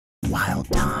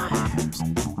Wild Times.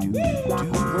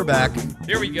 We're back.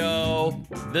 Here we go.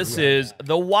 This is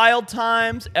The Wild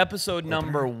Times, episode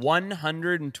number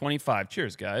 125.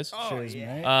 Cheers, guys. Cheers,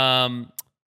 mate.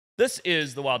 This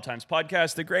is The Wild Times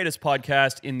podcast, the greatest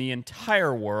podcast in the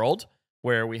entire world,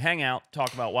 where we hang out,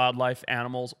 talk about wildlife,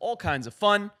 animals, all kinds of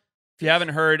fun. If you haven't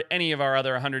heard any of our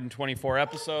other 124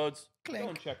 episodes, go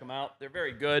and check them out. They're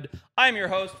very good. I'm your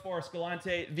host, Forrest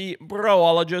Galante, the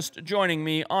broologist. Joining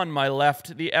me on my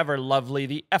left, the ever-lovely,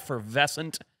 the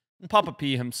effervescent Papa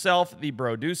P himself, the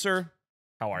producer.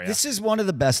 How are you? This is one of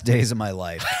the best days of my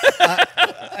life.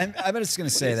 I'm just going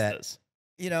to say that. This?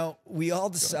 You know, we all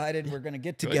decided we're going to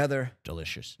get together.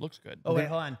 Delicious. Looks good. Oh, wait,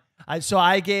 hold on. So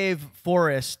I gave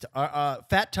Forrest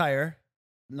Fat Tire.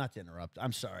 Not to interrupt.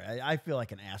 I'm sorry. I feel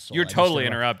like an asshole. You're totally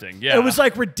interrupting. Yeah. It was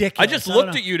like ridiculous. I just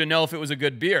looked at you to know if it was a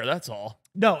good beer. That's all.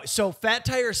 No. So Fat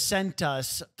Tire sent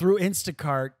us through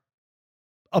Instacart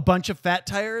a bunch of Fat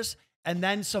Tires and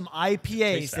then some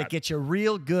IPAs that get you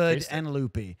real good and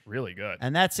loopy. Really good.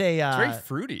 And that's a it's very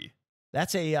fruity.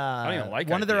 That's a I don't even like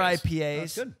one IPAs. of their IPAs.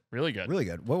 That's good. Really good. Really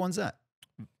good. What one's that?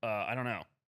 I don't know.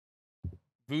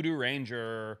 Voodoo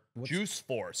Ranger Juice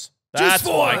Force. Juice That's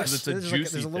why, Force! because it's a There's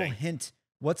juicy there's a little thing. hint.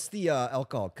 What's the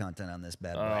alcohol content on this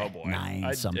bad boy? Oh boy,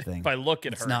 9 something. If I look,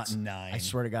 it It's hurts. not 9. I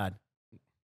swear to God.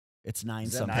 It's 9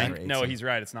 Is that something. nine? or 8 No, something. he's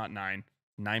right. It's not 9.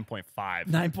 9.5.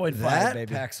 9.5, That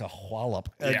baby. packs a wallop.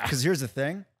 Yeah. Because here's the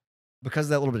thing. Because of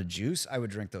that little bit of juice, I would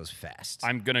drink those fast.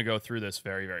 I'm gonna go through this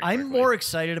very, very I'm quickly. more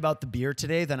excited about the beer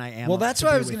today than I am. Well, that's to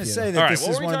why be I was with going to you. say All that right, this what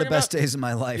is were we one of the talking best about? days of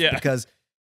my life Yeah. because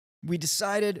we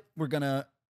decided we're going to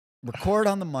record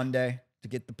on the Monday to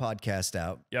get the podcast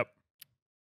out. Yep.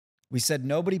 We said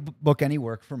nobody book any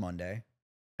work for Monday.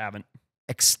 Haven't.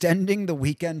 Extending the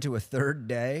weekend to a third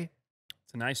day.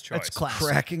 It's a nice choice. That's classic.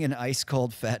 Cracking an ice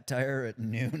cold Fat Tire at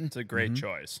noon. It's a great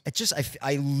choice. It just,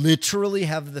 I literally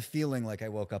have the feeling like I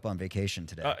woke up on vacation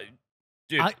today.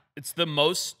 Dude, it's the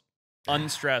most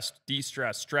unstressed,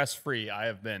 de-stressed, stress-free I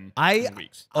have been in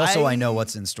weeks. Also, I know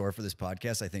what's in store for this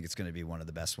podcast. I think it's going to be one of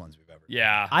the best ones we've ever done.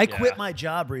 Yeah. I quit my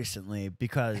job recently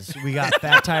because we got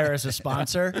Fat Tire as a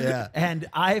sponsor. Yeah. And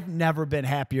I've never been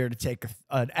happier to take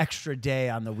an extra day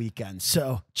on the weekend.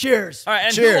 So, cheers. All right,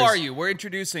 and Cheers. who are you? We're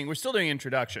still doing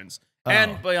introductions.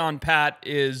 And beyond Pat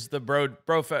is the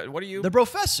what are you? The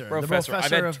professor. Professor.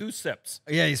 I've had 2 sips.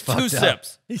 Yeah, he's fucked 2 up.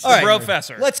 sips. All right,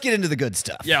 Professor. Let's get into the good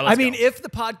stuff. Yeah, I mean, if the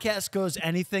podcast goes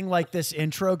anything like this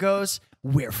intro goes,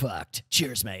 we're fucked.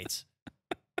 Cheers, mates.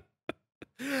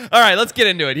 All right, let's get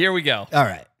into it. Here we go. All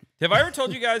right. Have I ever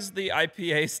told you guys the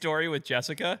IPA story with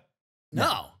Jessica?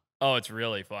 No. Oh, it's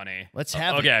really funny. Let's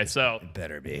have Okay, so It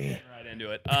better be. getting right into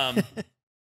it.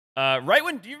 Right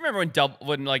when, do you remember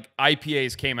when like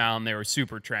IPAs came out and they were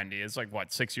super trendy? It's like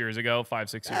what, 6 years ago, 5,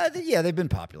 6 years. Yeah, they've been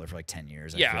popular for like 10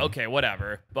 years. I Yeah, feel. okay,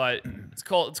 whatever. But it's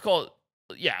called.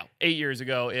 Yeah, 8 years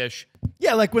ago ish.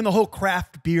 Yeah, like when the whole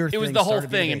craft beer It thing was the whole started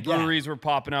to be thing, and big. Yeah. breweries were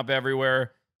popping up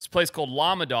everywhere. This place called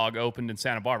Llama Dog opened in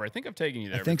Santa Barbara. I think I've taken you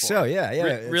there. I think before. so. Yeah, yeah.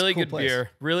 it's a Really cool good place.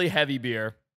 beer, really heavy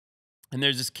beer. And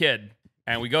there's this kid,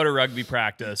 and we go to rugby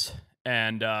practice,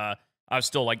 and I was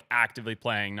still like actively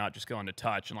playing, not just going to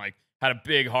touch, and like had a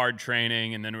big hard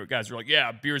training. And then guys were like,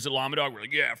 "Yeah, beers at Llama Dog." We're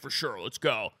like, "Yeah, for sure, let's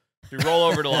go." We roll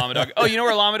over to Llama Dog. Oh, you know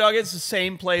where Llama Dog is? It's the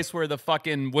same place where the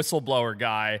fucking whistleblower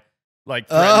guy like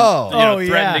threatened,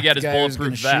 threatened to get his Guy who's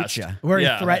bulletproof gonna vest. shoot ya. Where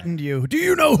Yeah. he threatened you. Do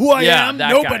you know who I am? that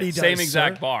Nobody guy. does. Same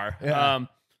exact sir. bar.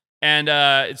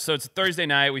 Yeah. So it's a Thursday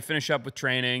night. We finish up with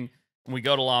training, and we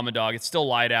go to Llama Dog. It's still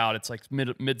light out. It's like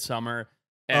midsummer,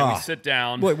 and we sit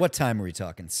down. Wait, what time are we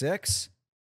talking? 6?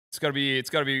 It's gotta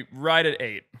be right at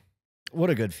 8.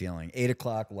 What a good feeling. 8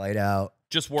 o'clock, light out,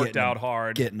 Just worked Getting out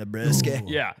hard. getting a brisket.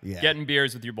 Yeah, Yeah. getting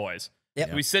beers with your boys.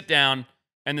 Yep. We sit down,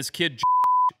 and this kid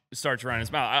starts running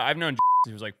his mouth. I've known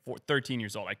he was like 13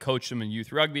 years old. I coached him in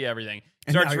youth rugby, everything.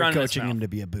 And now Starts you're running his coaching mouth. him to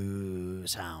be a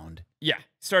booze hound. Yeah,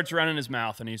 starts running his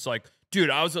mouth, and he's like, "Dude,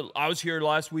 I was here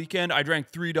last weekend. I drank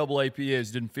 3 double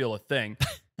IPAs, didn't feel a thing."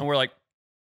 And we're like,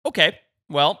 "Okay,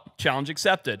 well, challenge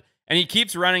accepted." And he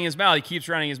keeps running his mouth.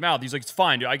 He's like, "It's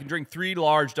fine, dude. I can drink 3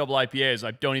 large double IPAs.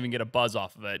 I don't even get a buzz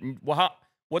off of it." And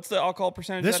what's the alcohol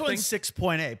percentage? This of that one's thing?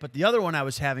 6.8, but the other one I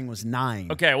was having was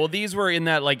 9. Okay, well, these were in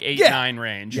that like 8, Yeah. 9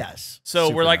 range. Yes. So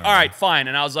Super we're like, gnarly. all right, fine.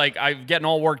 And I was like, I'm getting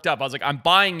all worked up. I was like, I'm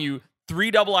buying you 3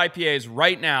 double IPAs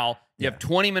right now. You have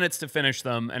 20 minutes to finish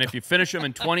them. And if you finish them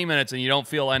in 20 minutes and you don't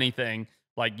feel anything,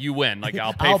 like you win. Like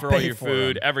I'll pay for all your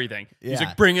food, everything. He's Yeah.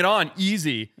 like, bring it on,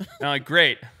 easy. And I'm like,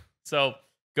 great. So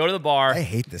go to the bar. I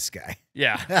hate this guy.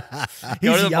 Yeah. He's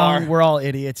Go to the young. bar. We're all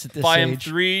idiots at this Buy him age.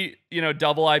 3,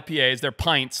 double IPAs. They're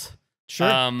pints. Sure.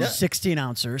 Yeah. 16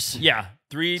 ounces. Yeah,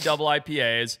 3 double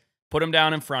IPAs. Put them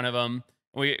down in front of him.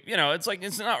 It's like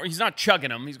he's not chugging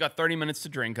them. He's got 30 minutes to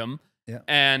drink them. Yeah.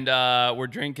 And we're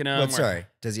drinking them. Sorry,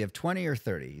 does he have 20 or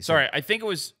 30? Sorry, I think it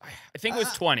was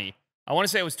 20. I want to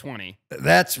say it was 20.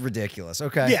 That's ridiculous.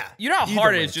 Okay. Yeah. You know how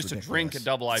hard it is it's just to drink a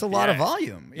double IPA? It's a lot of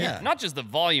volume. Yeah. Not just the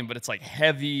volume, but it's like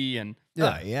heavy and.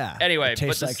 Yeah. Anyway, It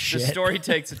tastes but like the shit. story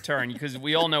takes a turn because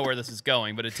we all know where this is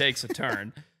going, but it takes a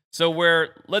turn. So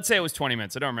let's say it was 20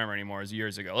 minutes. I don't remember anymore. It was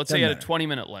years ago. Let's say you had a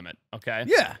 20-minute limit. Okay.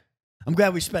 Yeah. I'm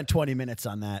glad we spent 20 minutes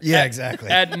on that. Yeah, exactly.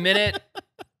 At minute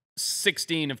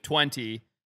 16 of 20,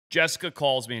 Jessica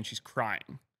calls me and she's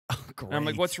crying. And I'm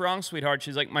like, what's wrong, sweetheart?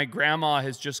 She's like, my grandma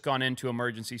has just gone into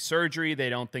emergency surgery. They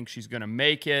don't think she's going to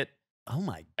make it. Oh,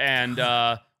 my And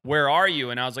where are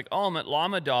you? And I was like, oh, I'm at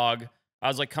Llama Dog. I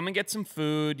was like, come and get some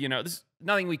food. There's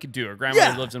nothing we could do. Her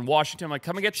grandmother lives in Washington. I'm like,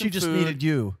 come and get some food. She just needed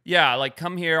you. Yeah, like,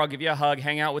 come here. I'll give you a hug.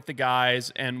 Hang out with the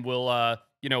guys. And we'll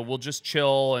just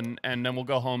chill. And then we'll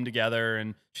go home together.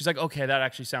 And she's like, okay, that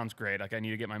actually sounds great. Like, I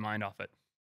need to get my mind off it.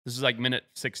 This is like minute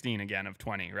 16 again of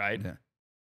 20, right? Yeah.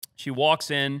 She walks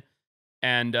in,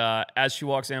 and as she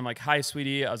walks in, I'm like, hi,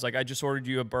 sweetie. I was like, I just ordered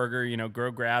you a burger,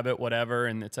 go grab it, whatever,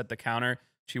 and it's at the counter.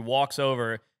 She walks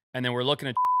over, and then we're looking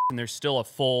at and there's still a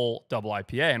full double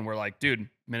IPA, and we're like, dude,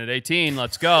 minute 18,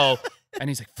 let's go. And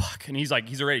he's like, fuck. And he's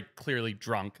already clearly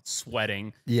drunk,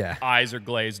 sweating. Yeah. Eyes are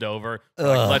glazed over.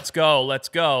 Like, let's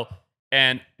go.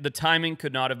 And the timing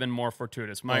could not have been more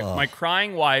fortuitous. My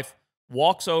crying wife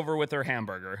walks over with her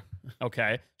hamburger.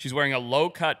 Okay. She's wearing a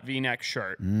low-cut V-neck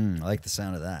shirt. I like the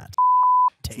sound of that.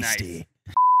 Tasty.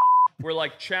 Nice. We're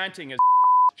like chanting as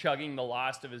chugging the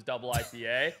last of his double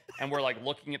IPA, and we're like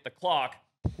looking at the clock,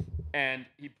 and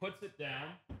he puts it down,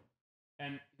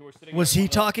 and we're sitting. Was he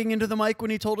talking into the mic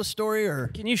when he told a story, or?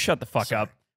 Can you shut the fuck up?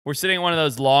 We're sitting at one of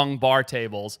those long bar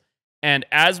tables, and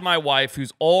as my wife,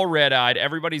 who's all red-eyed,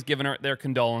 everybody's giving her their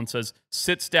condolences,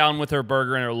 sits down with her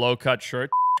burger and her low-cut shirt,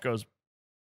 goes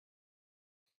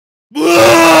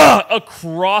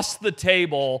across the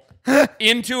table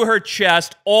into her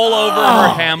chest, all over her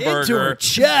hamburger, into her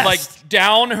chest, like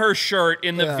down her shirt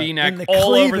in the V-neck, the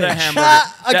all over the cleavage.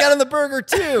 hamburger. I got on the burger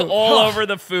too. All over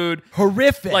the food.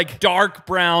 Horrific. Like dark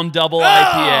brown double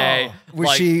IPA. Was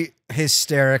like, she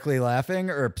hysterically laughing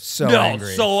or so no,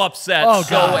 angry? so upset, Oh, so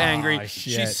God. angry. Oh,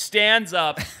 She shit. stands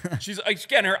up. She's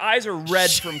again, her eyes are red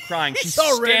from crying. She It's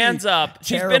already stands up.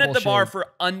 She's been terrible at the bar shape. for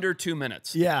under 2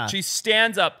 minutes. Yeah. She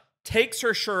stands up, takes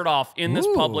her shirt off in this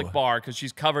Ooh. public bar because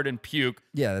she's covered in puke.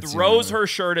 Yeah, that's the throws only her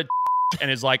shirt at and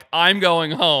is like, I'm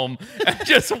going home, and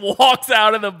just walks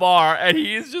out of the bar, and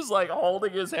he's just like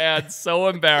holding his hands, so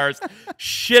embarrassed,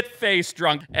 shit-faced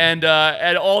drunk, and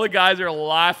all the guys are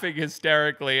laughing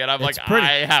hysterically, and I'm like,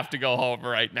 I have to go home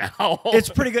right now. It's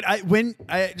pretty good.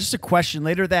 Just a question.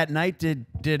 Later that night, did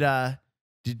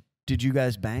you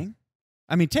guys bang?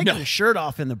 I mean, taking the shirt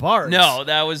off in the bar. No,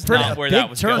 that was not where that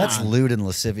was turn going. on. That's lewd and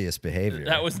lascivious behavior.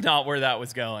 That was not where that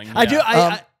was going. I do.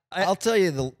 Yeah. I'll tell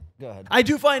you Go ahead. I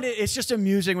do find it's just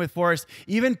amusing with Forrest.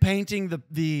 Even painting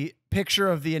the picture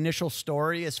of the initial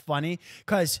story is funny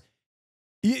because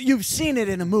you've seen it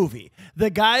in a movie. The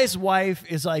guy's wife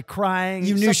is like crying.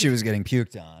 You knew she was getting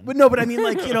puked on. But I mean,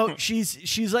 like,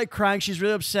 she's like crying. She's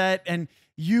really upset, and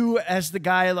you, as the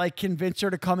guy, like convince her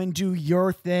to come and do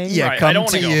your thing. Yeah, Right, I come don't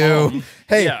wanna to go you. home.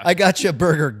 Hey, Yeah. I got you a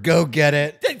burger. Go get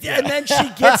it. And then she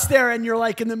gets there, and you're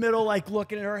like in the middle, like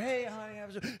looking at her. Hey, honey, I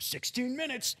was 16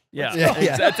 minutes. Yeah,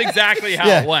 Yeah. that's exactly how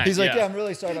Yeah, it went. he's like, yeah, I'm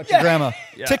really sorry about your grandma.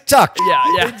 Yeah. TikTok.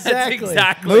 yeah, Exactly. That's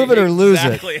exactly. Move it or lose it.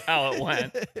 Exactly how it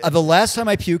went. The last time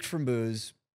I puked from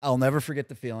booze, I'll never forget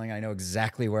the feeling. I know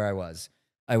exactly where I was.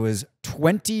 I was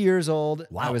 20 years old.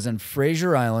 Wow. I was in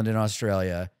Fraser Island in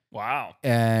Australia Wow.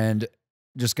 and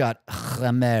just got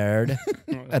hammered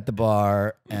at the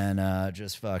bar and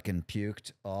just fucking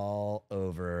puked all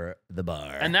over the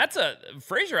bar. And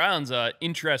Fraser Island's a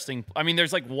interesting. I mean,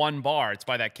 there's like one bar. It's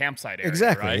by that campsite area.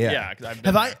 Exactly, Right? yeah. 'Cause I've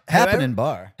been there. Happening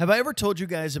bar. Have I ever told you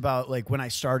guys about like when I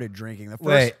started drinking? The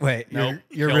first, Wait. Nope,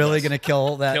 You're killed really us. going to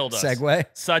kill that Killed us. segue?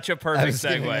 Such a I perfect was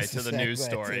giving segue us to a the news segue to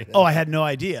story. that. Oh, I had no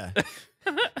idea.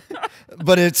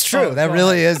 But it's true. Oh, that go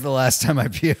really is the last time I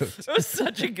puked. It was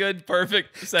such a good,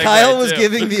 perfect segue. Kyle was too.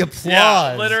 giding the applause.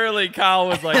 Yeah, literally, Kyle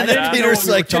was like, And then "That's Peter's what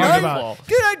we like, were can talking I, about."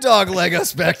 can I dog leg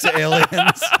us back to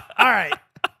aliens? All right.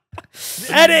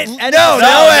 Edit. No, edit.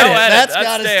 no edit. That's That's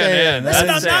got to staying stay in. in. That's Listen,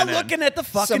 I'm staying not in. looking at the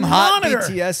fucking Some hot monitor.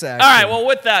 BTS action. All right, well,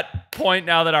 with that point,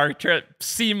 now that our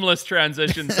seamless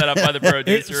transition set up by the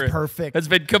producer It's perfect. has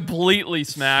been completely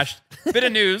smashed. Bit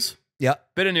of news. Yeah.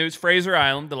 Fraser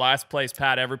Island, the last place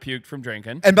Pat ever puked from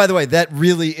drinking. And by the way, that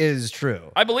really is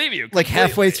true. I believe you. Like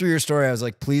halfway completely. through your story, I was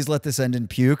like, please let this end in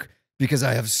puke because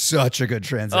I have such a good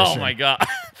transition. Oh my God.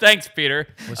 Thanks, Peter.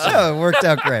 Oh, it worked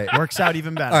out great. Works out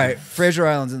even better. All right, Fraser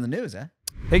Island's in the news, eh?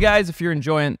 Hey guys, if you're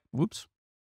enjoying,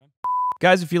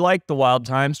 guys, if you like the Wild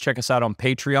Times, check us out on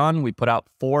Patreon. We put out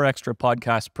 4 extra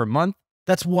podcasts per month.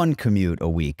 That's one commute a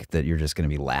week that you're just going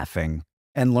to be laughing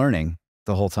and learning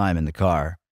the whole time in the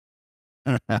car.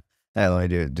 Hey, let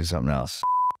me do something else.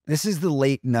 This is the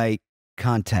late night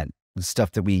content, the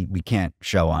stuff that we can't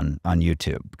show on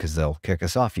YouTube because they'll kick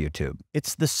us off YouTube.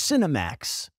 It's the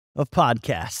Cinemax of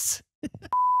podcasts.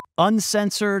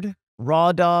 Uncensored,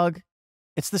 raw dog.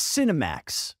 It's the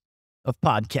Cinemax of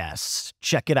podcasts.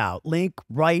 Check it out. Link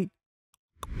right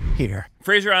here.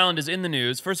 Fraser Island is in the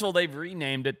news. First of all, they've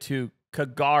renamed it to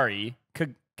Kagari.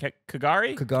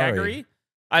 Kagari?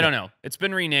 I don't know. It's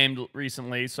been renamed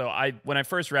recently. So when I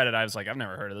first read it, I was like, I've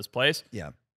never heard of this place. Yeah.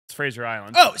 It's Fraser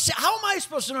Island. Oh, so how am I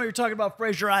supposed to know you're talking about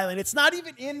Fraser Island? It's not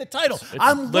even in the title.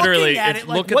 I'm literally- looking at it's- it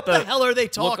like, look at what the the- hell are they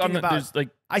Look talking on the, about? there's like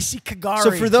I see Kagari.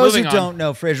 So for those who Moving on. don't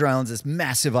know, Fraser Island's this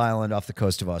massive island off the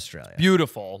coast of Australia.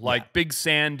 beautiful, like big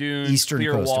sand dunes, Eastern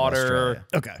clear coast of water.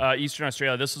 Okay. Eastern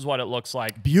Australia. This is what it looks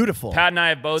like. Beautiful. Pat and I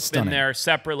have both Stunning. been there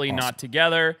separately, Awesome. not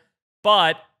together.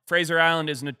 But Fraser Island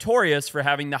is notorious for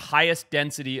having the highest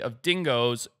density of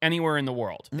dingoes anywhere in the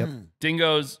world. Yep.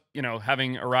 Dingoes,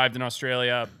 having arrived in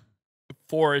Australia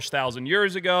 4,000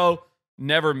 years ago,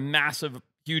 never massive,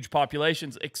 huge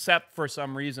populations, except for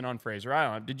some reason on Fraser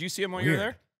Island. Did you see them while you were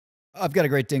there? I've got a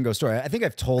great dingo story. I think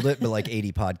I've told it, but like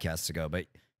 80 podcasts ago. But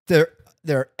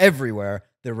they're everywhere.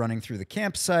 They're running through the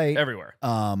campsite. Everywhere.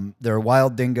 There are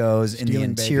wild dingoes in the Stealing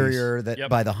interior that Yep.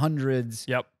 by the hundreds.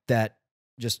 Yep. That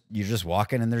you're just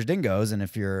walking and there's dingoes, and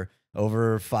if you're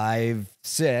over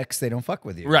 5'6", they don't fuck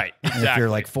with you. Right. And Exactly. if you're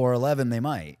like 4'11", they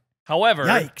might. However,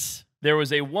 Yikes. there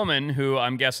was a woman who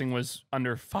I'm guessing was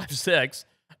under 5'6",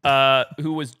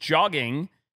 who was jogging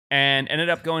and ended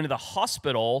up going to the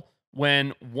hospital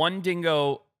when one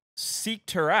dingo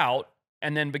seeked her out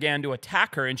and then began to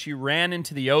attack her, and she ran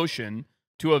into the ocean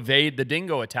to evade the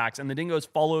dingo attacks, and the dingoes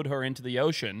followed her into the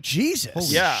ocean. Jesus. Holy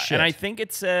Yeah, shit. and I think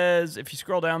it says, if you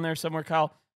scroll down there somewhere,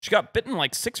 Kyle, she got bitten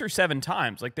like 6 or 7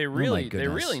 times. Like they really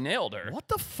goodness. nailed her. What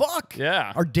the fuck?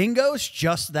 Yeah. Are dingoes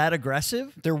just that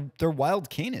aggressive? They're wild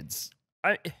canids.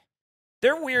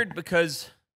 They're weird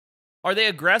because are they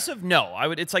aggressive? No.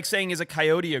 It's like saying, is a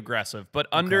coyote aggressive? But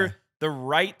under the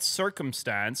right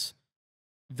circumstance,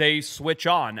 they switch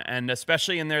on. And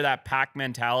especially in that pack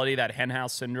mentality, that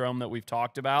henhouse syndrome that we've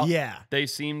talked about. Yeah. They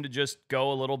seem to just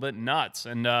go a little bit nuts.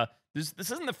 And this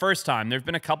isn't the first time. There've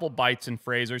been a couple bites in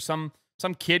Fraser. Some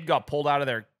kid got pulled out of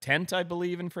their tent, I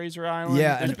believe, in Fraser Island.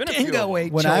 Yeah, There's and been a few. dingo of them.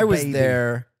 ate When your I was baby.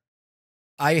 there,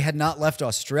 I had not left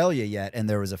Australia yet, and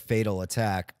there was a fatal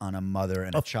attack on a mother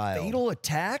and a child. Fatal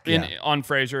attack? On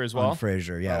Fraser as well. on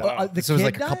Fraser, yeah. The So it was kid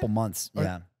like a died? couple months. Or-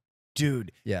 Yeah,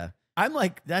 Dude, yeah. I'm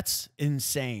like, that's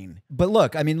insane. But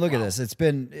look, I mean, look at this. It's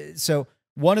been so.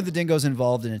 One of the dingoes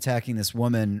involved in attacking this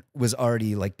woman was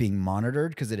already like being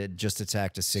monitored because it had just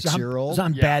attacked a 6-year-old. It's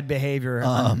on Yeah. bad behavior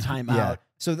on timeout. Yeah.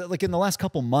 So that, like in the last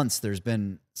couple months, there's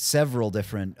been several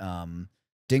different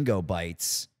dingo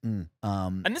bites. And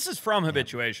this is from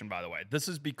habituation, by the way. This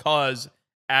is because,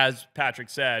 as Patrick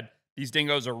said, these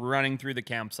dingoes are running through the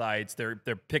campsites. They're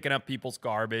picking up people's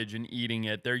garbage and eating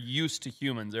it. They're used to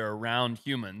humans. They're around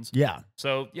humans. Yeah.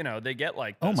 So, they get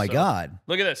like this. Oh my So, God.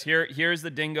 Look at this. Here's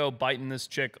the dingo biting this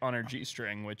chick on her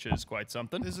G-string, which is quite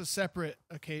something. This is a separate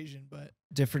occasion, but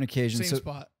Different occasions. same So,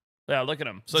 spot. Yeah, look at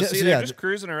them. So, Yeah, see, so they're yeah, just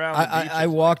cruising around the beaches I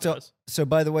like walked up. this. So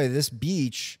by the way, this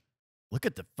beach. Look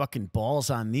at the fucking balls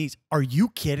on these. Are you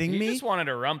kidding He me? just wanted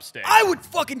a rump steak. I would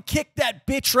fucking kick that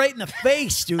bitch right in the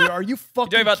face, dude. Are you fucking You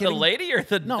talking about kidding the lady or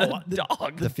the the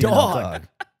dog? The female dog. dog.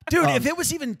 Dude, if it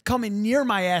was even coming near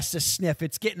my ass to sniff,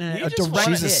 it's getting You a just direct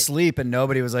She's hit. asleep, and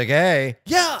nobody was like, "Hey,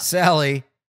 Yeah. Sally."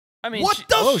 I mean, What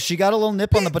the Oh, she got a little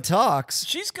nip on the buttocks.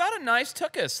 she's got a nice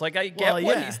tuckus. Like, I get Well,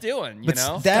 what yeah. he's doing, you But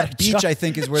know? that Got a beach, chunk- I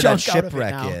think, is where that chunk out of it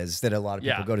shipwreck now. is that a lot of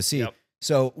people Yeah. go to see. Yep.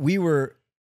 So we were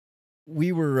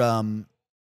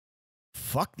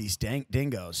Fuck these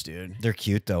dingoes, dude. they're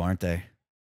cute though, aren't they?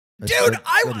 That's Dude,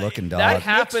 good looking dog. That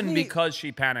happened Makes me- because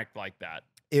she panicked like that.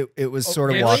 it was sort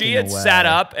of If walking she had away. sat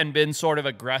up and been sort of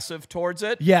aggressive towards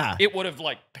it, Yeah. it would have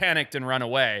like panicked and run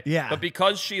away. Yeah. But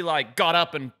because she like got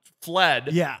up and fled,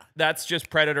 Yeah. that's just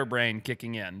predator brain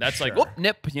kicking in. That's like, Sure. whoop,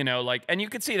 nip, and you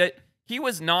could see that he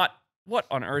was not. What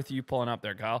on earth are you pulling up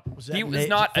there, Kyle? that He was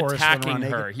Na- not Forrest running attacking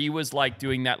around her. naked? He was like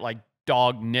doing that like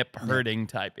dog nip herding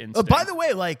type instinct. By the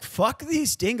way, like, fuck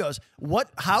these dingoes.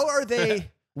 How are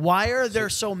they? Why are there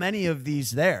so many of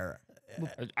these there?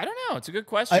 I don't know. It's a good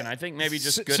question. I think maybe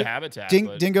just good habitat.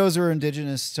 but Dingoes are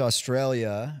indigenous to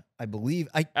Australia, I believe.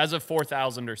 as of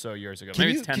 4,000 or so years ago.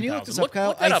 Maybe it's 10,000. Can you look this up,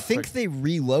 Kyle? I think they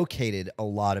relocated a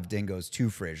lot of dingoes to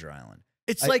Fraser Island.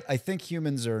 It's like I think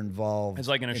humans are involved. It's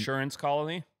like an assurance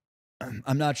colony.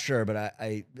 I'm not sure, but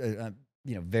I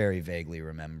very vaguely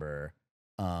remember.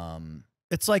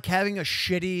 it's like having a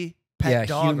shitty pet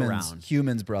dog around.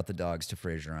 Humans brought the dogs to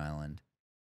Fraser Island.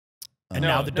 And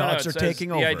now the dogs are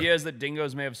taking over. The idea is that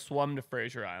dingoes may have swum to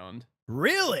Fraser Island.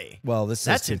 Really? Well,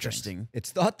 that's interesting.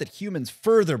 It's thought that humans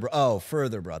further brought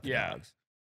the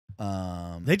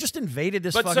dogs. They just invaded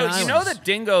this But fucking island. You know that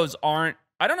dingoes aren't,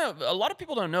 I don't know, a lot of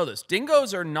people don't know this.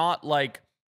 Dingoes are not like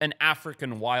an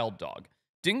African wild dog.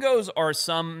 Dingoes are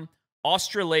some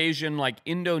Australasian, like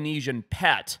Indonesian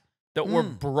pet that were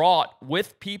brought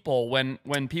with people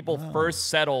when people first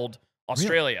settled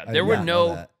Australia. Really? There were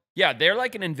no... Yeah, they're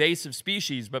like an invasive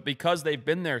species, but because they've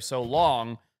been there so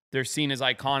long, they're seen as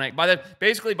iconic.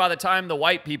 Basically, by the time the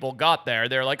white people got there,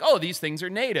 they're like, oh, these things are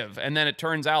native. And then it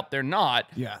turns out they're not.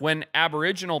 Yeah. When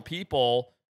Aboriginal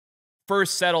people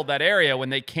first settled that area, when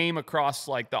they came across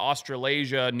like the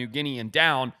Australasia, New Guinea, and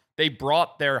down, they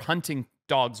brought their hunting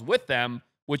dogs with them,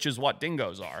 which is what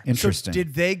dingoes are. Interesting. So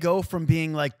did they go from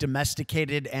being like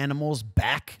domesticated animals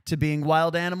back to being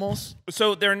wild animals?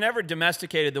 So they're never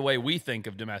domesticated the way we think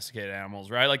of domesticated animals,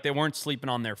 right? Like they weren't sleeping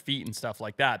on their feet and stuff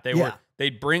like that.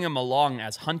 They'd bring them along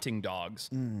as hunting dogs,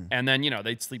 and then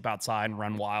they'd sleep outside and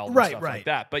run wild and stuff like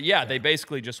that. But they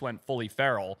basically just went fully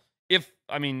feral.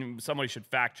 Somebody should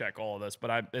fact check all of this,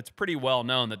 but it's pretty well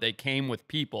known that they came with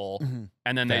people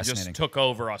and then they just took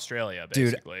over Australia,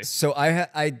 basically. Dude, so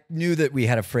I knew that we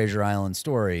had a Fraser Island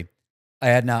story.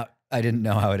 I didn't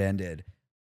know how it ended.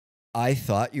 I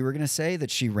thought you were going to say that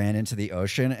she ran into the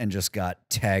ocean and just got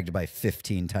tagged by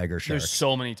 15 tiger sharks. There's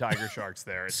so many tiger sharks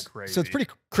there. It's crazy. So it's pretty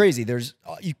crazy. There's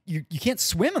you can't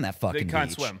swim on that fucking beach. They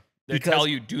can't swim. They tell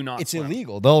you do not it's swim.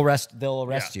 illegal. They'll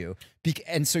arrest you.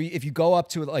 And so if you go up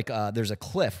to there's a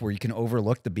cliff where you can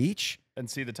overlook the beach and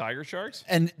see the tiger sharks,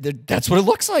 and that's what it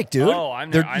looks like, dude. Oh,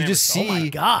 you just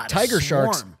see tiger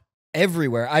sharks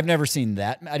everywhere. I've never seen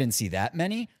that. I didn't see that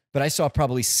many, but I saw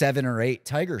probably 7 or 8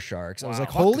 tiger sharks. I was like,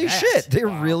 holy shit, they're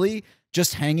really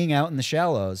just hanging out in the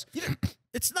shallows.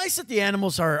 It's nice that the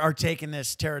animals are taking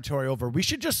this territory over. We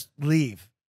should just leave.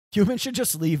 Humans should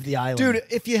just leave the island. Dude,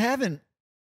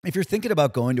 if you're thinking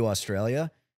about going to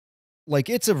Australia, like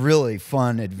it's a really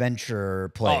fun adventure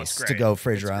place to go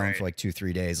Fraser Island for like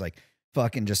 2-3 days. Like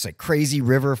fucking just like crazy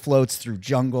river floats through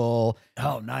jungle.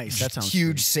 Oh, nice. That sounds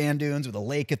huge sand dunes with a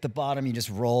lake at the bottom. You just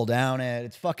roll down it.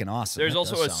 It's fucking awesome. There's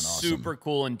also a super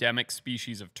cool endemic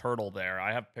species of turtle there.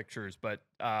 I have pictures, but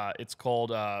it's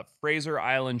called Fraser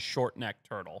Island shortneck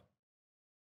turtle.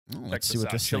 Oh, let's see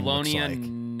what this thing looks like.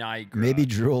 Chelonia nigra. Maybe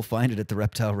Drew will find it at the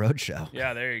Reptile Roadshow.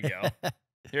 Yeah, there you go.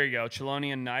 Here you go.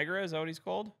 Chelonia nigra, is that what he's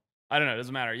called? I don't know. It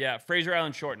doesn't matter. Yeah, Fraser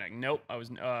Island shortneck. Nope. I was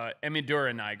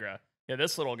Emidura nigra. Yeah,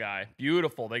 this little guy.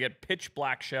 Beautiful. They get pitch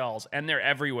black shells, and they're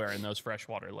everywhere in those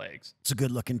freshwater lakes. It's a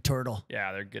good-looking turtle.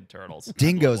 Yeah, they're good turtles.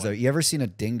 Dingoes, though. You ever seen a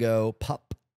dingo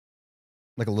pup?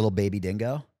 Like a little baby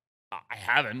dingo? I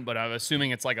haven't, but I'm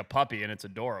assuming it's like a puppy, and it's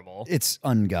adorable. It's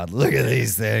ungodly. Look at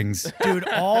these things. Dude,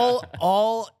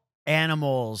 all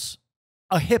animals...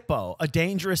 A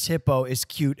dangerous hippo is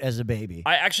cute as a baby.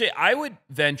 I would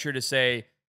venture to say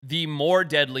the more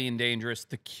deadly and dangerous,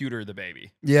 the cuter the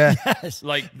baby. Yeah. Yes.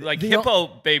 Like hippo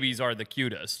babies are the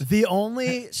cutest. The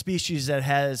only species that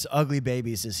has ugly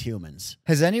babies is humans.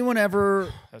 Has anyone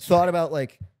ever thought about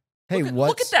like, hey,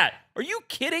 look at that. Are you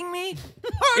kidding me?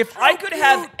 If I could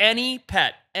have any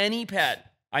pet,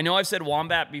 I know I've said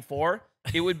wombat before,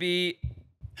 it would be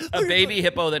a baby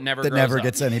hippo that never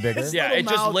gets any bigger. Yeah, it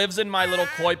just lives in my little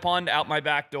koi pond out my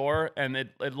back door, and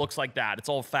it looks like that. It's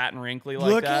all fat and wrinkly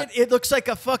like that. It looks like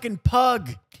a fucking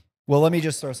pug. Well, let me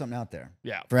just throw something out there.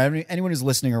 Yeah. For anyone who's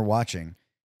listening or watching,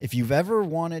 if you've ever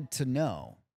wanted to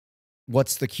know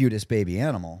what's the cutest baby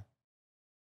animal,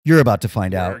 you're about to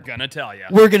find out. We're gonna tell you.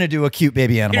 We're gonna do a cute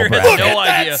baby animal Peter bracket.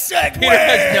 Peter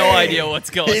has no idea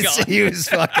what's going on. He was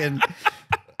fucking...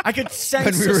 I could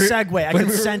sense the segue. I could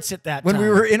sense it that when time. we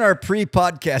were in our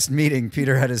pre-podcast meeting,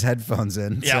 Peter had his headphones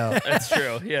in. Yeah, so. that's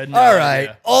true. Yeah. All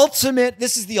right.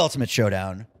 This is the ultimate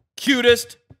showdown.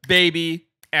 Cutest baby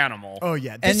animal. Oh,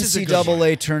 yeah. This is a good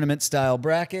NCAA tournament style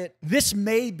bracket. This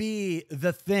may be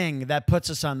the thing that puts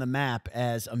us on the map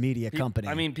as a media company.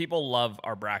 I mean, people love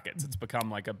our brackets. It's become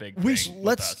like a big thing.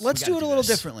 Let's do it a little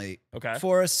differently. Okay.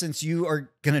 For us, since you are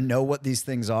going to know what these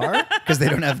things are because they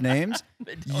don't have names,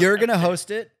 you're going to host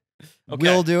it. Okay.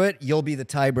 We'll do it. You'll be the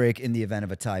tie break in the event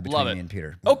of a tie between me and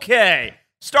Peter. Okay.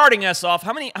 Starting us off,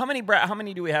 how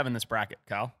many do we have in this bracket,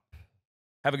 Kyle?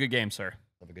 Have a good game, sir.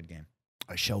 Have a good game.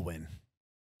 I shall win.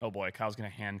 Oh boy, Kyle's gonna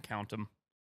hand count them.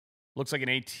 Looks like an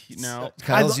 18. No,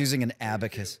 Kyle's using an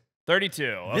abacus. 32.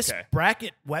 Okay. This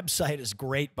bracket website is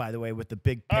great, by the way, with the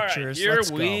big All pictures. right, here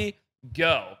Let's we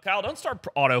go. Kyle, don't start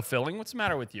auto-filling. What's the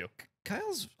matter with you?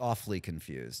 Kyle's awfully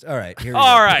confused. All right, here we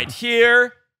All go. right,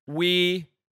 here we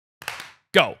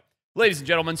go. Ladies and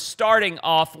gentlemen, starting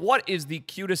off, what is the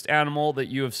cutest animal that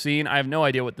you have seen? I have no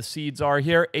idea what the seeds are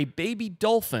here. A baby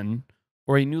dolphin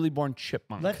or a newly born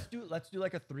chipmunk? Let's do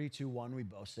like a 3, 2, 1. We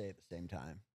both say at the same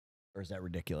time. Or is that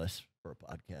ridiculous for a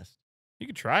podcast? You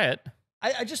could try it.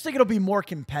 I just think it'll be more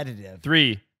competitive.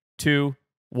 3, 2,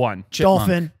 1. Chipmunk.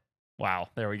 Dolphin. Wow,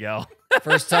 there we go.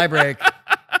 First tiebreak.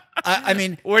 I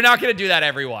mean, We're not going to do that,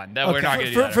 everyone. We're okay, not going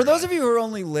to do that. for those of you who are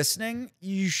only listening,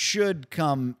 you should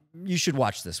come. You should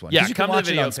watch this one. Yeah, 'Cause you come can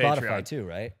to the watch it on video Spotify Patreon. too,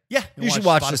 right? Yeah. You should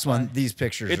watch this one. These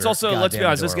pictures. It's are also, let's be goddamn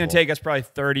honest, this is going to adorable. take us probably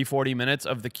 30, 40 minutes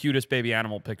of the cutest baby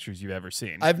animal pictures you've ever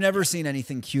seen. I've never seen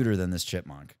anything cuter than this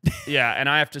chipmunk. Yeah, and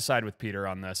I have to side with Peter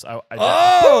on this. I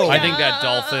Oh! think that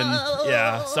dolphin.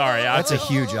 Yeah, sorry. That's a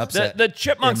huge upset. The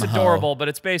chipmunk's Im ho. adorable, but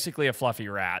it's basically a fluffy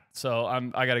rat. So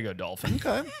I got to go dolphin.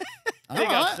 Okay. Big All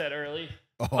right. upset early.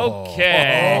 Oh.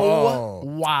 Okay. Oh,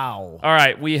 wow. All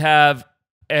right, we have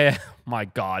my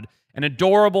God, an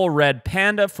adorable red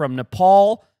panda from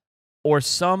Nepal, or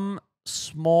some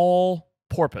small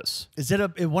porpoise. Is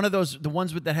it one of those, the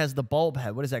ones that has the bulb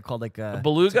head? What is that called? Like A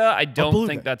beluga? I don't beluga.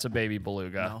 think that's a baby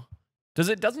beluga. No.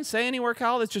 Doesn't say anywhere,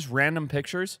 Kyle? It's just random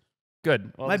pictures.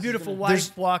 Good. Well, My this is beautiful gonna-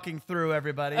 wife walking through,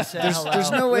 everybody. Say hello. There's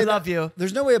no way We that- love you.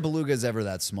 There's no way a beluga is ever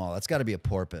that small. That's got to be a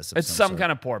porpoise. Of It's some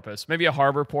kind of porpoise. Maybe a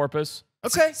harbor porpoise.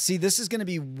 Okay. See, this is going to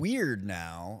be weird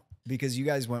now because you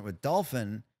guys went with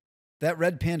dolphin. That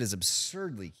red panda is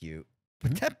absurdly cute,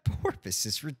 but that porpoise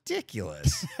is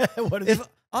ridiculous. What is If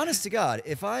honest to God,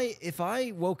 if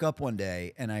I woke up one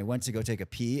day and I went to go take a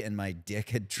pee and my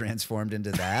dick had transformed into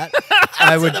that,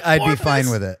 I'd be fine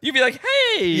with it. You'd be like,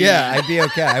 hey. Yeah, I'd be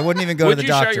okay. I wouldn't even go Would to the you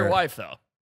doctor. show your wife, though?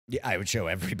 Yeah, I would show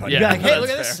everybody. Yeah. Be like, hey, that's look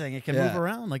at fair. this thing. It can Yeah. move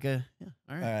around like a. Yeah.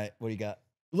 All All right. right, what do you got?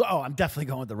 Oh, I'm definitely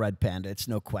going with the red panda. It's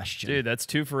no question. Dude, that's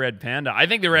 2 for red panda. I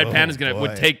think the red Oh, panda's would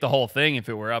boy. take the whole thing if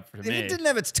it were up for If me. it didn't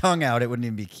have its tongue out, it wouldn't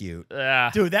even be cute.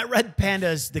 Dude, that red panda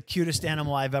is the cutest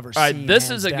animal I've ever All seen. right, this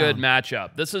hands is a good down.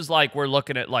 matchup. This is like we're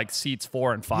looking at like seats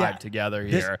 4 and 5 Yeah. together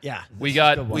This- here. yeah, we this is a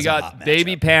got good we one. It's a got hot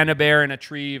baby matchup. panda bear in a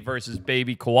tree versus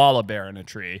baby koala bear in a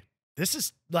tree. This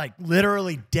is like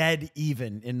literally dead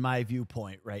even in my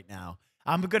viewpoint right now.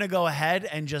 I'm going to go ahead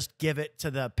and just give it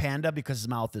to the panda because his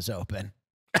mouth is open.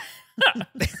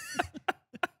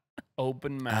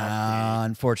 Open mouth.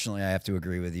 Unfortunately, I have to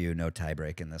agree with you. No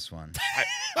tiebreak in this one.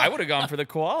 I would have gone for the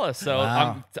koala. So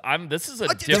Wow. I'm. This is a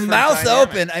The different mouth dynamic.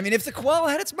 open. I mean, if the koala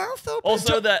had its mouth open.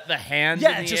 Also, the hands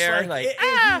Yeah, in the just air, like,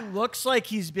 he looks like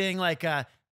he's being like, I'm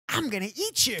going to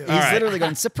eat you. he's right. literally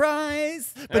going,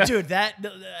 surprise. But dude,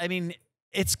 I mean,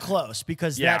 it's close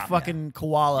because Yeah. that fucking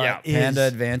koala Yeah. is. Panda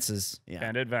advances. Yeah.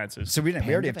 Panda advances. So we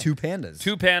already have 2 pandas.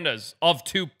 2 pandas of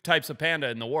 2 types of panda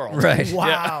in the world. Right.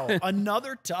 Wow.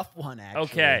 Another tough one, actually.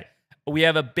 Okay. We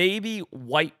have a baby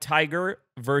white tiger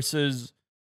versus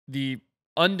the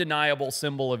undeniable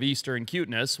symbol of Eastern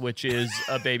cuteness, which is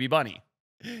a baby bunny.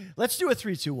 Let's do a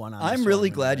 3, 2, 1 on I'm this really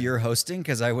one. glad you're hosting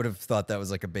because I would have thought that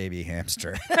was like a baby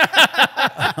hamster.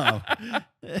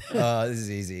 This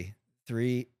is easy.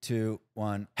 3, 2,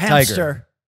 1. Hamster. Tiger.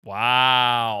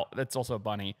 Wow. That's also a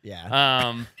bunny.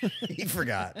 Yeah. He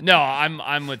forgot. No,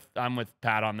 I'm with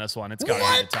Pat on this one. It's got to be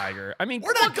What? the tiger. I mean,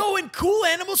 We're not going cool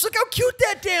animals. Look how cute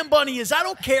that damn bunny is. I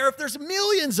don't care if there's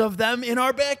millions of them in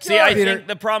our backyard. see, I think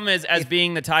the problem is, as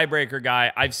being the tiebreaker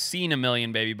guy, I've seen a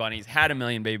million baby bunnies, had a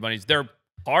million baby bunnies. They're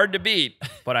hard to beat,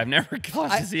 but I've never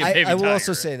got to see a baby I will tiger.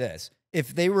 also say this: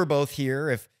 if they were both here,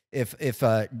 if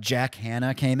Jack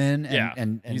Hanna came in Yeah,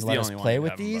 and he's the let us only one play you'd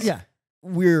with have him these, both. Yeah.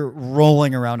 we're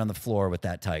rolling around on the floor with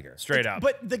that tiger. Straight up.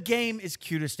 But the game is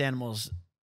cutest animals,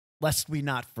 lest we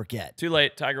not forget. Too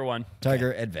late. Tiger won.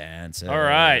 Tiger advances. All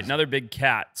right, another big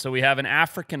cat. So we have an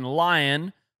African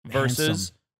lion versus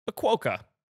Handsome. a quokka.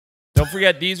 Don't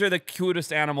forget, these are the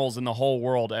cutest animals in the whole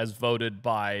world as voted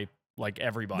by like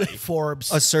everybody.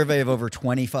 Forbes. A survey of over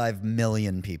 25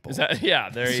 million people. Is that, yeah,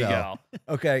 there you So, go.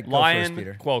 Okay, go Lion, first,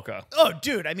 Peter. quokka. Oh,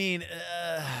 dude. I mean,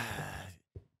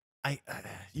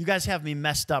 you guys have me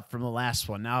messed up from the last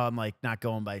one. Now I'm like not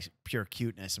going by pure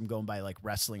cuteness. I'm going by like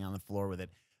wrestling on the floor with it.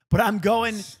 But I'm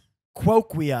going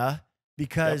quoquia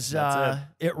because Yep, that's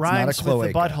it rhymes with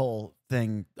the cloaca. butthole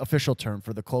thing. Official term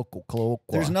for the quoquia.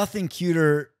 There's nothing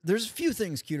cuter. There's a few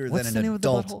things cuter What's than the an name of the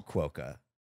adult butthole? quokka.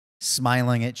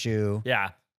 Smiling at you. Yeah,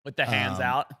 with the hands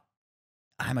out.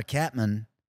 I'm a catman,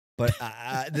 but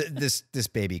this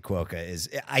baby quokka is.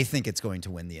 I think it's going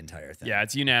to win the entire thing. Yeah,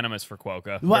 it's unanimous for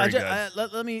quokka. Well, Very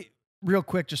good. let me real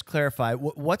quick just clarify.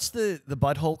 What's the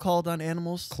butthole called on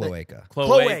animals? Cloaca.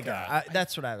 Cloaca.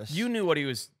 That's what I was. You knew what he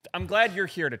was. I'm glad you're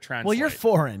here to translate. Well, you're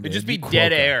foreign. It'd Dude. just be You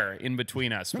dead quokka. air in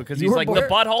between us because You he's were like born- the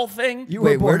butthole thing. You were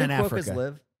Wait, born where in do quokkas Africa.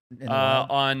 live? In the wild?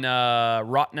 On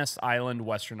Rottnest Island,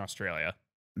 Western Australia.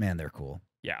 Man, they're cool.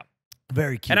 Yeah.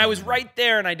 Very cute. And I was animal. right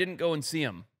there, and I didn't go and see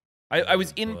him. I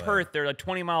was in boy. Perth. They're a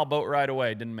 20-mile boat ride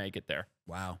away. Didn't make it there.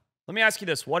 Wow. Let me ask you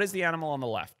this. What is the animal on the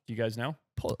left? Do you guys know?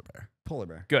 Polar bear. Polar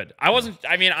bear. Good.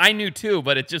 I mean, I knew too,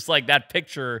 but it's just like that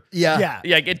picture. Yeah.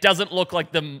 Yeah. Like, it doesn't look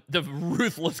like the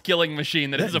ruthless killing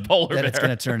machine that is a polar That bear. it's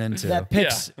going to turn into. That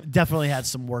pic's definitely had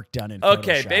some work done in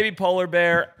Okay, Photoshop. baby polar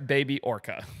bear, baby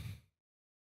orca.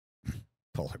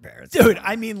 Polar bear. It's Dude,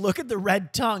 I mean, look at the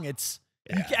red tongue. It's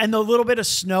and the little bit of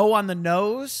snow on the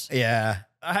nose. Yeah.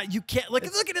 You can't look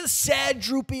at the sad,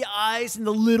 droopy eyes and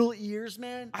the little ears,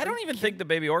 man. I don't even think the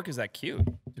baby orca is that cute,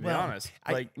 to be Well, honest.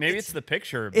 I- Like, maybe it's- it's the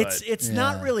picture, but It's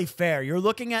not Yeah. really fair. You're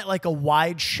looking at like a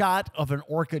wide shot of an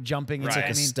orca jumping. Right. Into, Like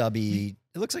I a mean, stubby.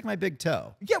 It looks like my big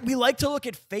toe. yeah, we like to look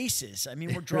at faces. I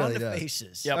mean, we're drawn really to does.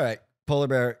 faces. Yep. All right. Polar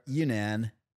bear,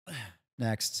 Yunnan.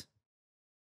 Next.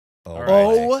 Oh, All right.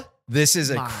 Oh, this is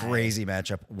a my. crazy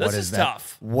matchup. This What is is that?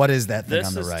 tough. What is that thing this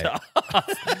on the is right? tough.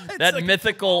 That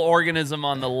mythical organism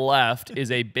on the left is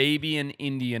a baby and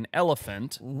Indian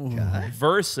elephant Okay.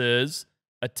 versus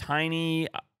a tiny,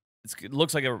 it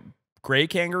looks like a gray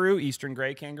kangaroo, eastern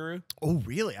gray kangaroo. oh,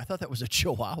 really? I thought that was a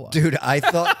chihuahua. Dude, I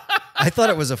thought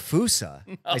it was a fusa.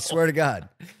 I swear to God.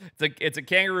 It's a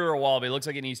kangaroo or a wallaby. It looks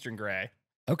like an eastern gray.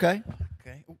 Okay.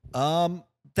 Okay.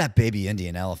 That baby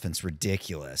Indian elephant's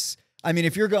ridiculous. I mean,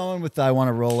 if you're going with I want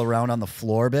to roll around on the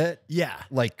floor bit, Yeah.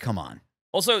 like, come on.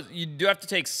 Also, you do have to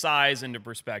take size into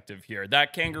perspective here.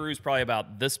 That kangaroo's probably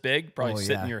about this big, probably Oh,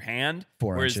 sit yeah. in your hand.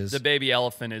 4 whereas inches. the baby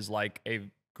elephant is like a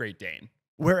Great Dane.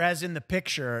 Whereas in the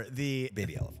picture, the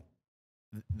Baby elephant.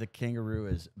 kangaroo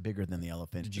is bigger than the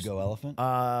elephant. Did you go elephant?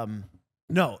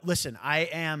 No, listen, I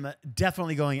am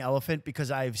definitely going elephant because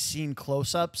I've seen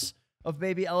close-ups of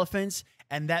baby elephants,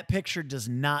 and that picture does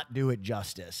not do it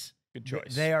justice. Good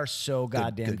choice. They are so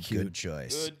goddamn good, cute. Good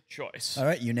choice. Good choice. All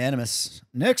right, unanimous.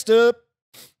 Next up.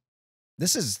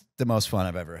 This is the most fun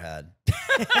I've ever had.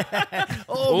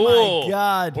 Oh Ooh, my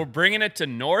god! We're bringing it to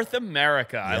North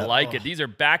America. I Yep. like it. These are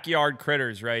backyard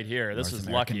critters right here. This North is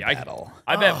American lucky. battle.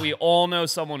 I bet we all know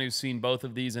someone who's seen both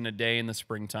of these in a day in the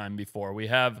springtime before. We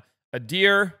have a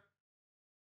deer.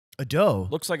 A doe.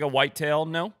 Looks like a whitetail.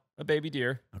 No, a baby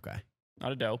deer. Okay.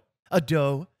 Not a doe. A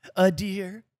doe. A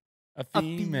deer. A A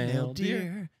female deer.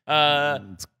 deer.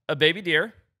 A baby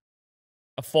deer.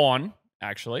 A fawn,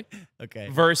 actually. Okay.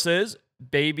 Versus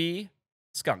baby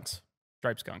skunks.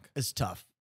 Striped skunk. It's tough.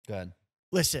 Go ahead.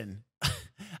 Listen,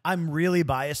 I'm really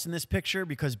biased in this picture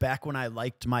because back when I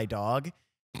liked my dog,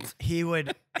 he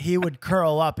would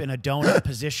curl up in a donut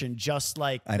position just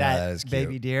like I know, that that is cute.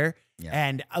 baby deer. Yeah.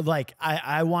 And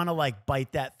I want to like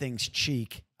bite that thing's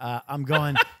cheek. I'm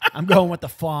going with the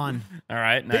fawn. All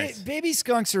right, nice. Baby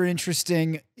skunks are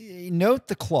interesting. Note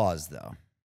the claws, though.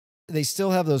 They still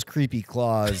have those creepy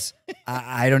claws.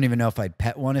 I don't even know if I'd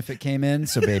pet one if it came in.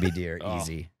 So baby deer, Oh.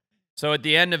 easy. So at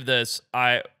the end of this,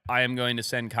 I am going to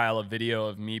send Kyle a video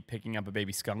of me picking up a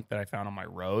baby skunk that I found on my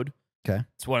road. Okay.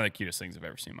 It's one of the cutest things I've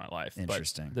ever seen in my life. But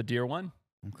Interesting. the deer one.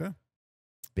 Okay.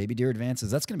 Baby deer advances.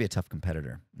 That's going to be a tough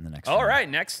competitor in the next All round. right,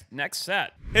 next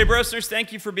set. Hey, Brosteners,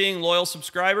 thank you for being loyal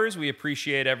subscribers. We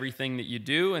appreciate everything that you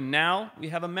do. And now we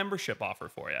have a membership offer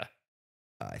for you.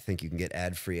 I think you can get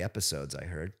ad-free episodes, I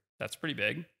heard. That's pretty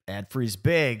big. Ad free's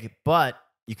big, but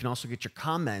you can also get your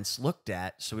comments looked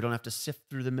at so we don't have to sift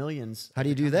through the millions. How do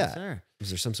you do Comments that? there. Is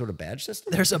there some sort of badge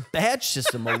system? There's a badge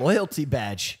system, a loyalty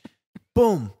badge.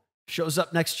 Boom. Shows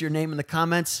up next to your name in the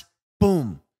comments.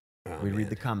 Boom. Oh, We man. read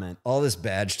the comment. All this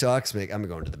badge talks make I'm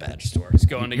going to the badge store. He's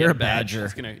going to You're get a a badge.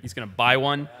 badger. He's gonna buy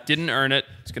one. Didn't earn it.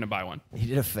 He's gonna buy one. He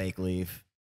did a fake leave.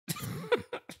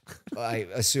 I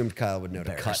assumed Kyle would know to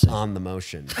cut Embarrassing. on the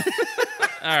motion.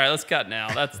 All right, let's cut now.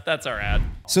 That's our ad.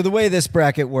 So the way this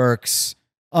bracket works,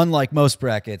 unlike most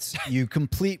brackets, you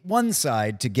complete one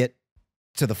side to get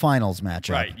to the finals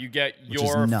matchup. Right, you get which is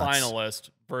your nuts. finalist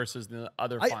versus the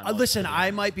other finalist. Listen,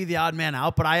 I might be the odd man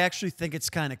out, but I actually think it's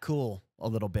kind of cool a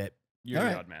little bit. You're All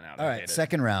the right. odd man out. All I right, hate it.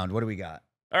 second round. What do we got?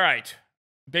 All right,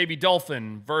 baby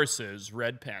dolphin versus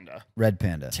red panda. Red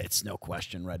panda. It's no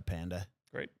question, Red Panda.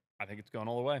 Great. I think it's going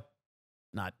all the way.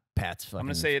 Not Pat's fucking I'm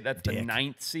going to say that's the dick.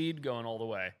 9th seed going all the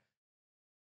way.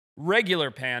 Regular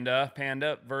panda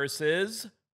versus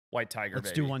white tiger. Let's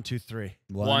baby. do 1, 2, 3.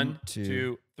 One,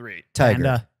 two, three. Tiger.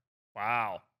 Panda.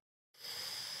 Wow.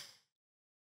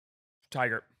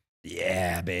 Tiger.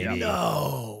 Yeah, baby.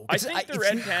 No. I think the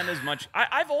red panda is much.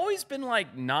 I've always been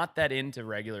like not that into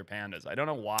regular pandas. I don't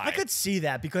know why. I could see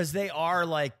that because they are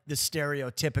like the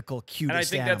stereotypical cutest and I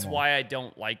think that's animal. why I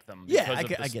don't like them. Yeah,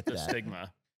 Because I get the that.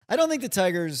 stigma. I don't think the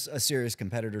Tiger's a serious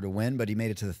competitor to win, but he made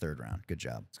it to the 3rd round. Good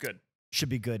job. It's good. Should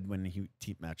be good when he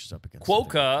matches up against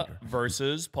Quokka the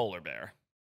versus polar bear.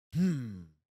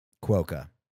 Quokka.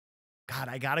 God,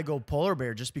 I gotta go polar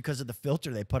bear just because of the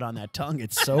filter they put on that tongue.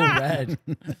 It's so red.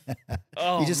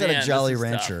 Oh, He just man, had a Jolly this is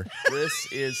Rancher. tough. This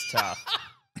is tough.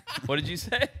 What did you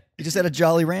say? He just had a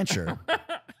Jolly Rancher.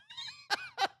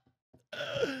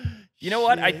 You know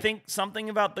what? I think something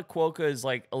about the quokka is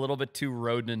like a little bit too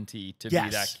rodent-y to be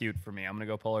that cute for me. I'm gonna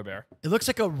go polar bear. It looks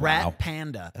like a rat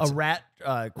panda. A rat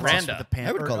crossed Randa. with a panda.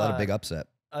 I would call that a big upset.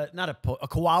 Not a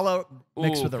koala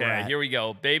mixed Ooh, with a okay, rat. here we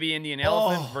go. Baby Indian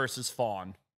elephant Oh. versus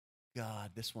fawn.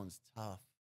 God, this one's tough.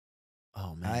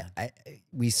 Oh man.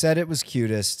 We said it was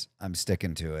cutest. I'm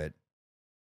sticking to it.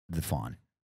 The fawn.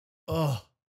 Oh,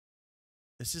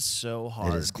 this is so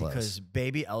hard is close. because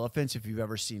baby elephants, if you've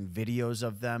ever seen videos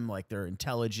of them, like they're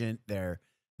intelligent, they're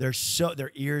so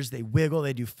their ears, they wiggle,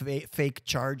 they do fake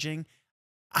charging.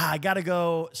 I gotta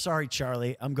go. Sorry,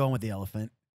 Charlie, I'm going with the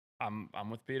elephant. I'm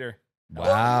with Peter.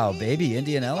 Wow, baby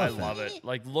Indian I elephant. love it.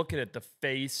 Like, look at it, the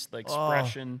face, the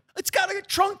expression. It's got a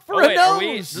trunk for Oh, a wait, nose. are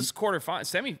we? This is quarterfinal,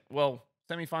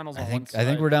 semifinals I on one think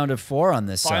side. we're down to 4 on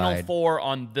this Final side. 4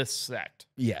 on this sect.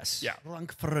 Yes. Yeah.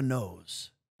 Trunk for a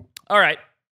nose. All right.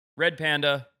 Red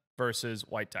panda versus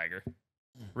white tiger.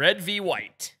 Red v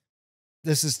white.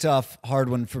 This is tough. Hard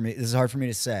one for me. This is hard for me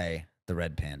to say. The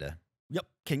red panda. Yep,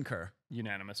 concur.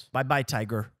 Unanimous. Bye bye,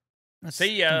 tiger.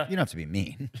 See ya. You don't have to be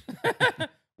mean.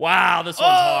 Wow, this one's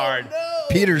hard. No.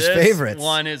 Peter's This favorites.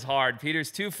 one is hard.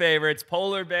 Peter's 2 favorites: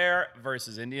 polar bear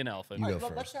versus Indian elephant. You go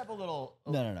Let's first. have a little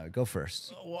No. Go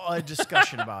first. a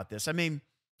discussion about this. I mean,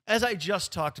 as I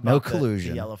just talked No about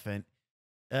collusion. the elephant,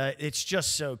 it's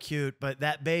just so cute. But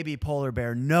that baby polar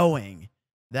bear, knowing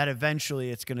that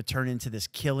eventually it's going to turn into this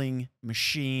killing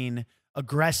machine,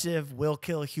 aggressive, will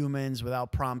kill humans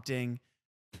without prompting.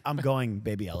 I'm going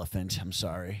baby elephant. I'm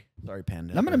sorry. Sorry,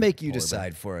 panda. I'm going to make you Polar bear.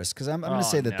 decide for us because I'm going to Oh,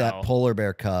 say that no. that polar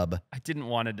bear cub I didn't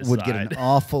want to decide. would get an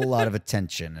awful lot of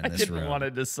attention in I this didn't room. want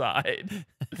to decide.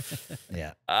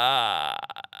 Yeah.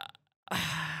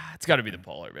 It's got to be the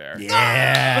polar bear.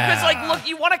 Yeah. Because, like, look,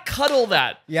 you want to cuddle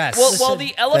that. Yes. Well, Listen, while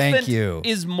the elephant thank you.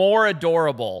 is more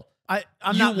adorable.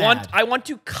 I'm not mad. I want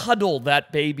to cuddle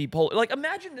that baby polar. Like,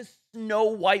 imagine this Snow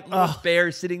White little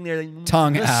bear sitting there, like,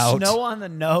 Tongue the out. snow on the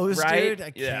nose, Right? dude.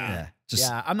 I can't. Yeah. Just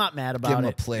Yeah, I'm not mad about give him a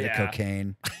it. plate Yeah. of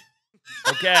cocaine.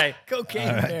 Okay. Cocaine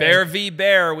All right. bear. Bear v.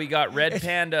 bear. We got red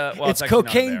panda. Well, It's actually not a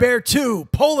cocaine bear 2,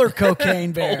 polar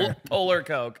cocaine bear. Polar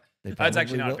Coke. They That's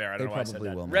actually probably not will- bear. I they don't know why I said probably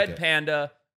that. will make Red it.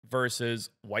 panda versus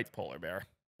white polar bear.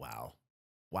 Wow.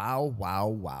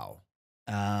 Wow.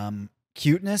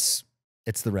 Cuteness,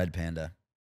 it's the red panda.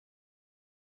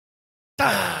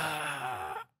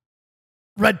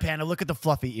 Red panda, look at the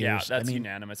fluffy ears. Yeah, that's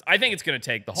unanimous. I think it's going to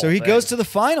take the whole So he thing. goes to the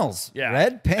finals. Yeah.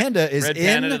 Red panda is Red in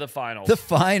panda to the finals. the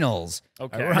finals.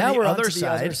 Okay. We're on Now the we're on other to the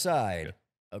other side. side.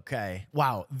 Okay.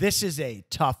 Wow, this is a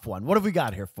tough one. What have we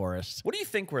got here for us? What do you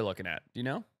think we're looking at? Do you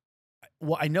know?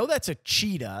 Well, I know that's a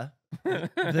cheetah.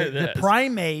 It The is.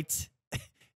 primate.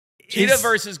 Cheetah is-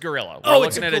 versus gorilla. We're Oh,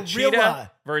 it's looking a at a cheetah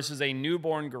gorilla. versus a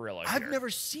newborn gorilla. I've here. never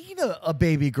seen a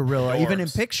baby gorilla, even in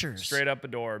Adorbs. pictures. Straight up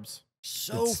adorbs.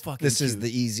 So fucking This is cute.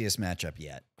 the easiest matchup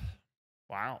yet.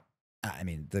 Wow. I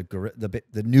mean,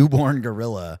 the newborn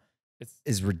gorilla It's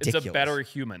is ridiculous. It's a better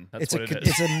human. That's It's what a it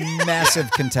is. it's a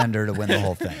massive contender to win the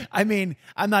whole thing. I mean,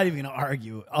 I'm not even going to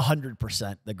argue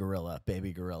 100% the gorilla,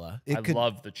 baby gorilla. It I could,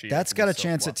 love the cheetah. that's 'cause got a it's so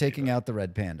chance at fluffy, taking but- out the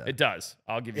red panda. It does.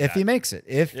 I'll give you if that. he makes it.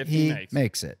 If he makes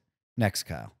makes it. Next,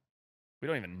 Kyle. We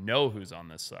don't even know who's on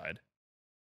this side.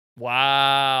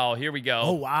 Wow. Here we go.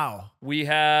 Oh, wow. We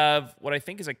have what I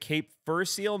think is a Cape fur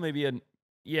seal, maybe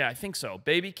yeah, I think so.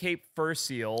 Baby Cape fur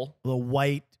seal. The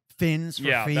white fins for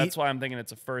Yeah, feet. that's why I'm thinking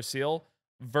it's a fur seal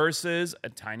versus a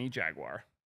tiny jaguar.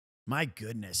 My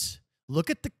goodness. Look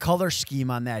at the color scheme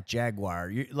on that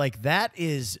jaguar. Like, that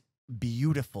is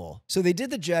beautiful. So they did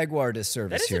the jaguar That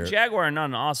disservice is here. a jaguar and not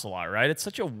an ocelot, right? It's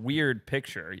such a weird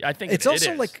picture. I think It's it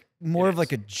also is. like more It of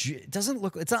like is. it doesn't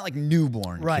look. It's not like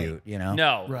newborn Right. cute. You know.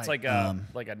 No, Right. it's like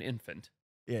like an infant.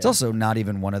 Yeah. It's also not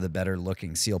even one of the better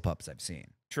looking seal pups I've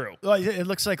seen. True. Well, it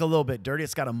looks like a little bit dirty.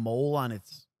 It's got a mole on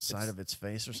its side of its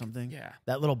face or something. Yeah.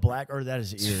 That little black, or that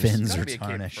is Its ears. fins It's are gotta be a Cape fur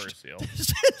tarnished. seal.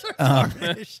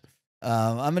 Tarnished.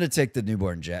 I'm gonna take the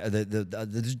newborn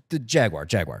the jaguar.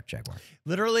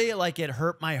 Literally, like it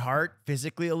hurt my heart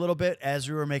physically a little bit as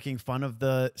we were making fun of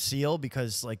the seal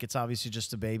because like it's obviously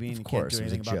just a baby and you can't course, do it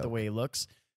was a anything about the joke. way he looks.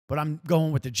 But I'm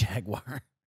going with the jaguar.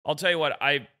 I'll tell you what.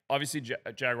 I obviously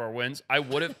jaguar wins. I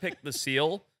would have picked the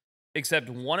seal, except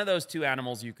one of those two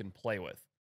animals you can play with.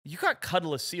 You can't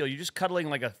cuddle a seal. You're just cuddling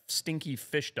like a stinky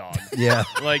fish dog. Yeah,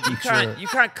 Like you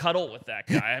can't cuddle with that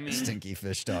guy. I mean,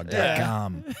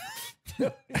 stinkyfishdog.com.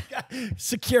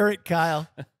 Secure it, Kyle.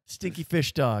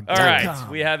 Stinkyfishdog. all right.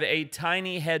 We have a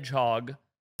tiny hedgehog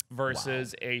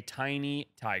versus a tiny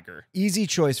tiger. Easy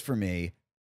choice for me,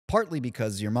 partly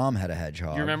because your mom had a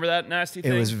hedgehog. Do you remember that nasty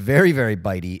thing? It was very, very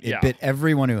bitey. It Yeah. bit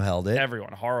everyone who held it.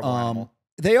 Everyone. Horrible animal.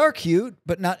 They are cute,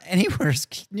 but not anywhere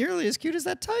nearly as cute as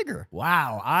that tiger.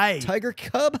 Wow. Tiger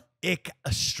cub?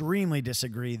 Extremely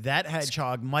disagree. That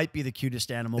hedgehog might be the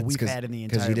cutest animal we've had in the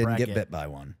entire Because you didn't bracket. get bit by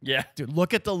one. Yeah. Dude,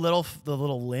 look at the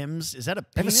little limbs. Is that a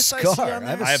I have a penis scar. see on I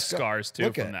have there? a I have scar. scars too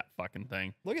Look from at- that fucking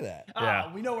thing. Look at that.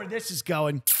 Yeah. We know where this is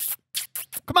going.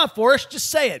 Come on, Forrest, just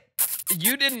say it.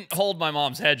 You didn't hold my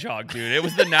mom's hedgehog, dude. It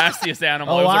was the nastiest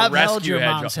animal. It Oh, was a I've rescue held your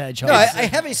hedgehog. mom's hedgehog. No, I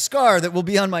have a scar that will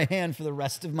be on my hand for the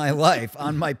rest of my life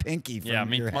on my pinky. From Yeah,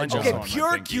 your mine's hedgehog. also Okay, on my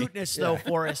pure pinky. cuteness though,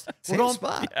 Forrest. Same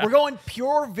spot. We're going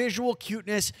pure visual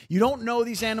cuteness. You don't know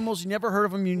these animals. You never heard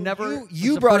of them. You never. it's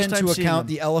You the brought first time into seeing account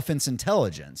them. the elephant's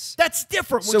intelligence. That's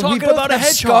different. We're So we talking both about a have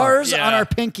hedgehog. scars Yeah. on our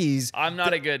pinkies. I'm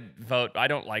not a good vote. I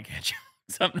don't like hedgehogs.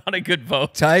 I'm not a good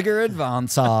vote. Tiger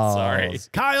advances. Sorry.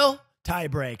 Kyle, tie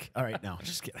break. All right, no,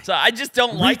 just kidding. So I just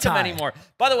don't like them Retie. anymore.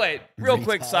 By the way, real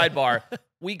quick sidebar.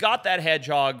 We got that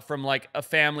hedgehog from like a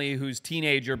family whose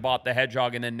teenager bought the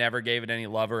hedgehog and then never gave it any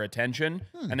love or attention.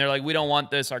 And they're like, we don't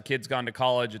want this. Our kid's gone to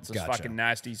college. It's this Gotcha. fucking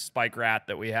nasty spike rat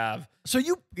that we have. So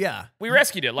yeah. We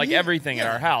rescued it like everything at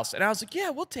our house. And I was like,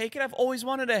 yeah, we'll take it. I've always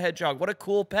wanted a hedgehog. What a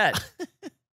cool pet.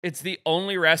 It's the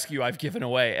only rescue I've given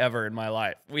away ever in my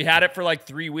life. We had it for like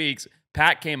 3 weeks.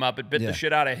 Pat came up and bit the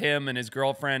shit out of him and his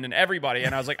girlfriend and everybody.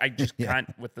 And I was like, I just can't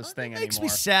with this thing Makes anymore. me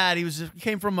sad. He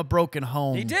came from a broken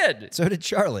home. He did. So did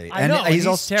Charlie. I know, he's he's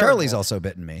also, terrible. Charlie's also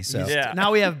bitten me. So Yeah.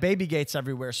 Now we have baby gates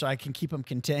everywhere, so I can keep them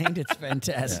contained. It's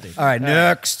fantastic. all right,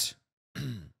 next.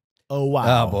 Oh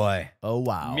wow. Oh boy. Oh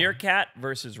wow. Meerkat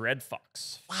versus red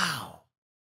fox. Wow.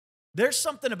 There's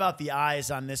something about the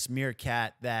eyes on this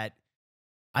meerkat that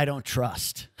I don't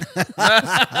trust.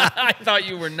 I thought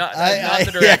you were not. That's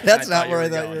not the yeah, direction that's I not where I you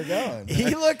thought were you were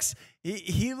going.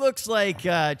 he looks like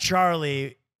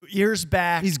Charlie years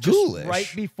back. He's just ghoulish.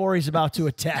 right before he's about to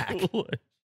attack.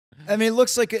 I mean, it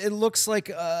looks like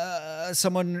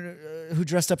someone who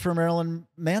dressed up for a Marilyn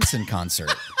Manson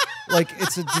concert. Like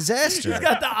it's a disaster. He's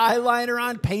got the eyeliner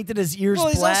on, painted his ears Well,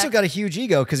 he's black. also got a huge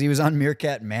ego because he was on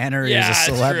Meerkat Manor. Yeah, He's a it's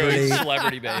true. celebrity. He's a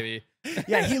celebrity baby.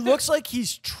 Yeah, he looks like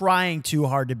he's trying too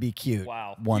hard to be cute.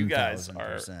 Wow, 1000%. you guys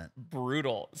are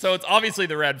brutal. So it's obviously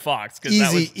the red fox because Easy,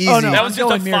 that was easy. Oh, no. that was I'm just a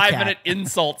going meerkat. 5-minute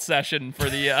insult session for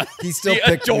the He still the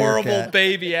picked adorable meerkat.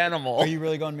 baby animal. Are you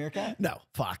really going Meerkat? No,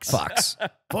 fox. Fox.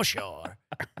 For sure.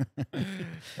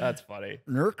 That's funny.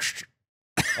 Nerkst.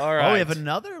 All right, Oh, we have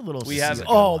another little. We have-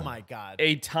 Oh my god.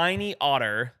 a tiny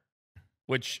otter,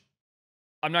 which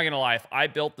I'm not gonna lie, if I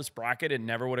built this bracket, it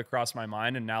never would have crossed my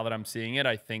mind, and now that I'm seeing it,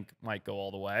 I think might go all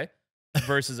the way.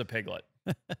 Versus a piglet.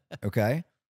 Okay.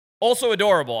 Also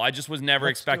adorable. I just was never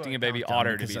Let's do expecting a a baby countdown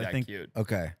otter to because be I that think- cute.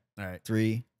 Okay. All right.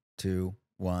 3, 2,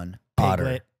 1. Otter.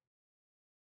 Piglet.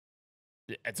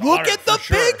 It's Look otter at the for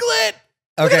sure. piglet.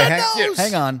 Okay, at the nose.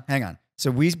 hang on.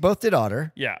 So we both did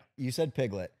otter. Yeah. You said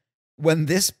piglet. When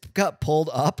this got pulled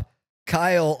up,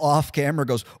 Kyle off camera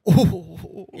goes,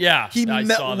 "Oh, Yeah, He I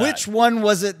saw that. which one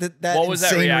was it that What was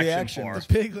that insane reaction for? The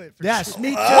piglet. For Yes, sure.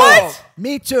 me too. What?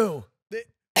 Me too.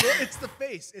 Well, it's the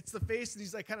face. It's the face, and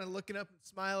he's like kind of looking up and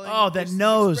smiling. Oh, that There's his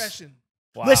nose. expression.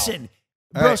 Wow. Listen,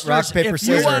 All right, Brosters, rock, paper, if you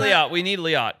scissors. Where's wanna- Liat? We need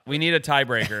Liat. We need a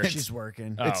tiebreaker. She's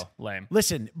working. Oh, lame.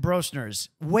 Listen, Brosters,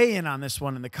 weigh in on this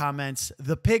one in the comments.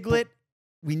 The piglet.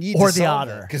 We need Or to the solve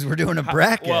otter. because we're doing a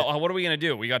bracket. Well, what are we gonna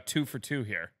do? We got 2 for 2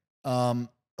 here. No,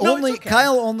 only it's okay.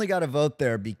 Kyle only got a vote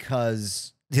there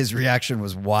because his reaction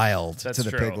was wild That's to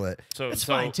the true. piglet. So, That's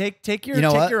so fine. Take your You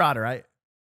know take what? your otter.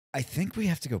 I think we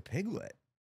have to go piglet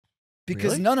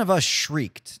because Really? none of us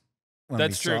shrieked. When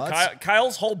that's we true. saw it.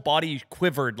 Kyle's whole body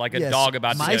quivered like a Yes, dog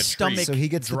about to my get a stomach treat. So he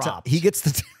gets dropped. he gets the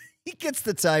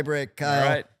tiebreak. Kyle, All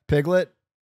right. piglet.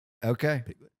 Okay.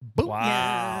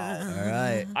 Wow. All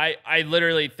right. I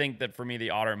literally think that for me the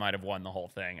otter might have won the whole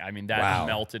thing. I mean that Wow.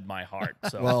 melted my heart.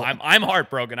 So Well- I'm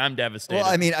heartbroken. I'm devastated. Well,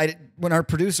 I mean, when our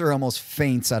producer almost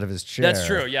faints out of his chair. That's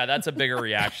true. Yeah, that's a bigger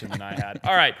reaction than I had.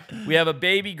 All right, we have a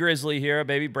baby grizzly here, a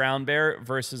baby brown bear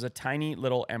versus a tiny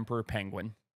little emperor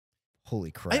penguin.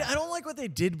 Holy crap! I don't like what they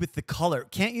did with the color.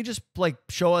 Can't you just like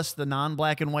show us the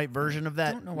non-black and white version of that?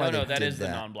 I don't know why No, they that did is the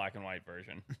non-black and white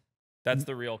version. That's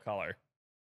the real color.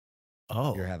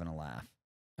 Oh, You're having a laugh.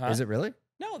 Huh? Is it really?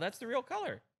 No, that's the real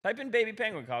color. Type in baby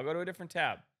penguin color. Go to a different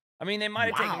tab. I mean, they might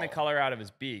have taken the Wow. color out of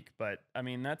his beak, but I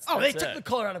mean, that's they that's took it. the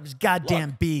color out of his goddamn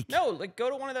Look. beak. No, like go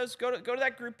to one of those. Go to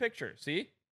that group picture. See,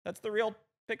 that's the real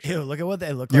picture. Ew, look at what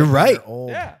they look You're like. when right. they're Old.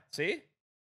 Yeah, see,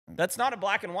 that's not a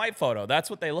black and white photo. That's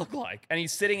what they look like, and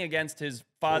he's sitting against his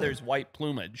father's white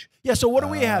plumage. Yeah. So what do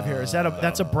we have here? Is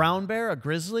that's a brown bear, a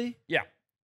grizzly? Yeah.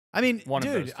 I mean, One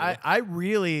of dude, those two. I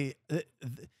really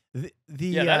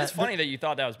Yeah, that is funny that you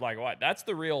thought that was black and white. That's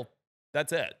the real.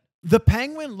 That's it. The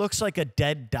penguin looks like a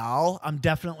dead doll. I'm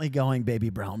definitely going baby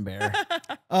brown bear.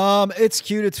 It's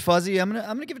cute. It's fuzzy. I'm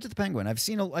gonna give it to the penguin. I've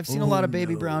seen a lot of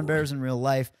baby brown bears in real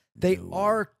life. They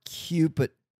are cute,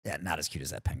 but yeah, not as cute as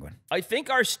that penguin. I think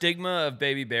our stigma of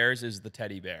baby bears is the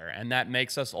teddy bear, and that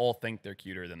makes us all think they're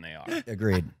cuter than they are.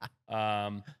 Agreed.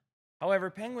 However,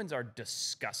 penguins are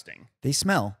disgusting. They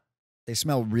smell. They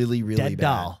smell really, really Dead bad.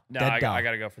 doll. No, Dead I doll.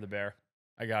 got to go for the bear.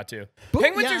 I got to. Booyah.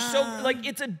 Penguins are so, like,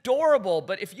 it's adorable,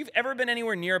 but if you've ever been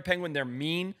anywhere near a penguin, they're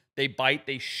mean, they bite,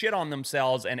 they shit on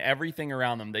themselves and everything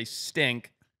around them. They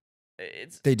stink.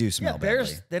 They do smell Yeah, bears,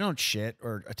 badly. they don't shit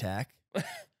or attack.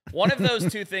 One of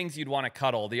those two things you'd want to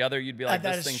cuddle. The other you'd be like,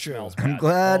 That this is thing true. smells I'm bad.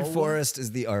 glad Oh. Forrest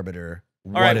is the arbiter.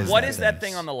 All right, what is thing? that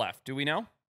thing on the left? Do we know?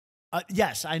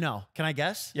 Yes, I know. Can I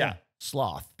guess? Yeah.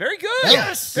 Sloth. Very good.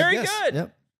 Yes. Very Yes. good.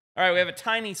 Yep. All right, we have a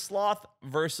tiny sloth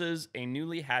versus a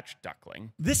newly hatched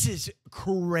duckling. This is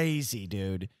crazy,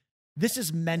 dude. This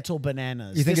is mental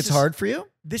bananas. You think This it's is- hard for you?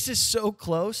 This is so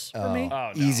close for me.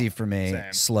 Oh, no. Easy for me.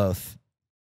 Same. Sloth.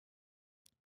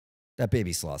 That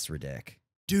baby sloth's ridiculous.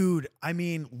 Dude, I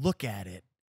mean, look at it.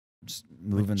 Just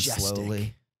moving Majestic.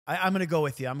 slowly. I'm going to go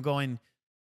with you. I'm going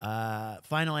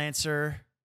final answer.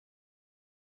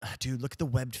 Dude, look at the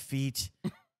webbed feet.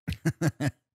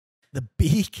 The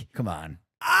beak. Come on.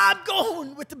 I'm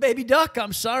going with the baby duck.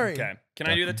 I'm sorry. Okay. Can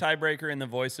I do the tiebreaker in the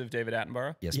voice of David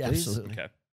Attenborough? Yes, Yeah, please. absolutely. Okay.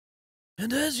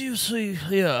 And as you see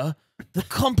here, the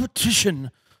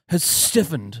competition has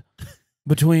stiffened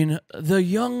between the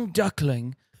young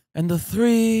duckling and the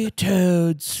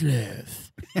three-toed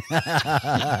sloth.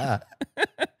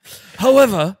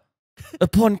 However,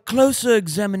 upon closer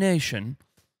examination,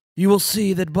 you will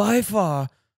see that by far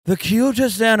the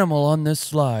cutest animal on this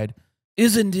slide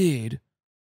is indeed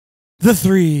the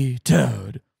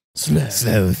three-toed sloth.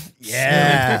 Sloth.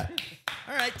 Yeah.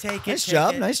 All right, take it. Nice take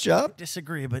job. it. Nice job.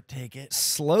 Disagree, but take it.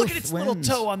 Sloth Look at its little wins.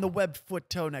 toe on the webbed foot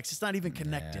toe next. It's not even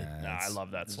connected. Yeah, Nah, I it's-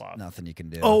 love that there's sloth. Nothing you can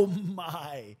do. Oh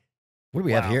my. What do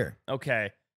we have Wow. here?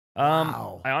 Okay.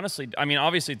 Wow. I honestly, I mean,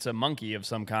 obviously it's a monkey of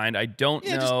some kind. I don't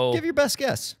Yeah, know. just give your best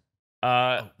guess.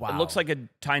 wow. It looks like a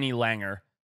tiny langer.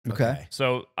 Okay.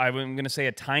 So I'm going to say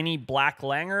a tiny black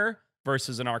langer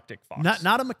versus an Arctic fox.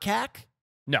 Not a macaque?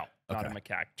 No, not a Okay.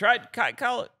 macaque. Try,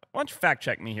 Kyle, why don't you fact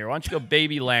check me here? Why don't you go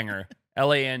baby langer?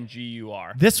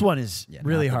 Langur. This one is Yeah,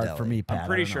 really not the hard for deli. me, Pat.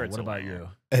 pretty I don't sure know. it's What a about langer. you?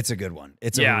 It's a good one.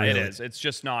 It's Yeah, a really, it is. It's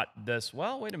just not this.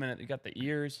 Well, wait a minute. You got the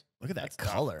ears. Look at that That's tough.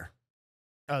 color.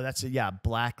 Oh, that's a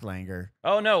black langer.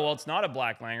 Oh, no. Well, it's not a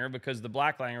black langer because the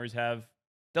black langers have,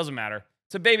 doesn't matter.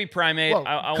 It's a baby primate. Well,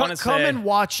 I co- want to come say. and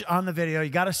watch on the video. You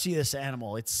got to see this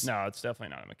animal. It's No, it's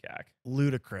definitely not a macaque.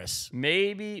 ludicrous.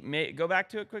 Maybe, go back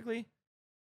to it quickly.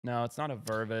 No, it's not a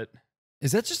vervet.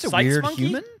 Is that just a Sykes weird monkey?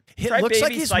 human? It Try looks like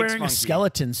baby he's Sykes wearing monkey. a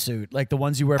skeleton suit, like the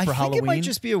ones you wear I for think Halloween. it might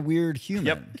just be a weird human.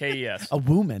 Yep, KES. a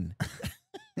woman.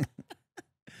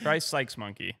 Try Sykes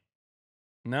monkey.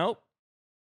 Nope.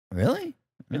 Really?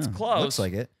 It's Oh, close. Looks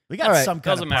like it. We got All right, some kind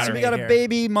doesn't of matter. So we primate got a here.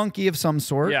 baby monkey of some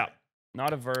sort Yeah,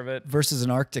 not a vervet. versus an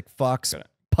Arctic fox Got it.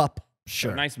 pup.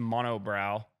 Sure. A nice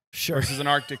monobrow Sure. versus an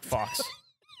Arctic fox.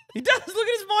 He does. Look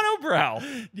at his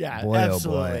monobrow. Yeah, Boy, oh boy.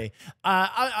 absolutely.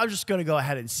 I'm just going to go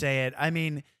ahead and say it. I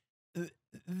mean,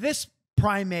 this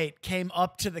primate came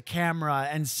up to the camera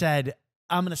and said,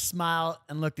 I'm going to smile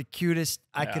and look the cutest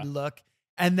I Yeah. could look,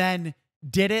 and then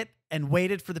did it and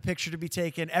waited for the picture to be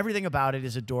taken. Everything about it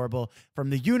is adorable, from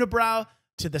the unibrow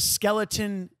to the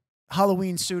skeleton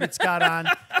Halloween suit it's got on.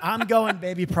 I'm going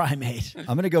baby primate. I'm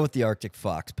going to go with the Arctic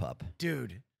fox pup.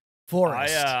 Dude,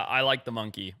 Forrest. I like the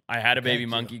monkey. I had a baby Thank you.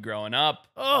 monkey growing up.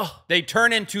 Oh, They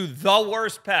turn into the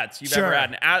worst pets you've Sure. ever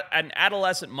had. An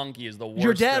adolescent monkey is the worst.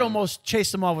 your dad thing. almost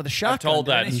chased him off with a I've shotgun. told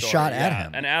that didn't he? He story, shot at yeah.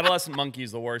 him. An adolescent monkey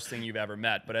is the worst thing you've ever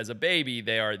met, but as a baby,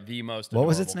 they are the most What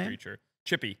was adorable its name? creature.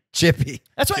 Chippy. Chippy.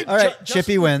 That's why. All right, Ju-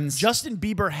 Chippy wins. Justin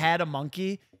Bieber had a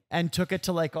monkey and took it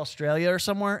to like Australia or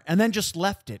somewhere, and then just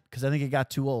left it because I think it got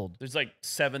too old. There's like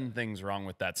 7 things wrong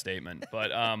with that statement,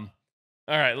 but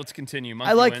All right, let's continue. Monkey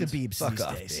I like wins. the Beebs Fuck these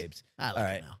off, days. Beebs. I like All it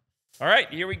right. now. All right,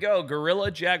 here we go. Gorilla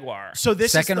Jaguar. So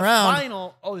this Second is the round.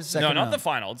 final. Oh, this is No, Second not round. the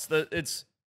final. It's.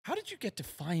 How did you get to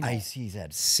final? He's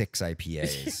had 6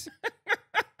 IPAs.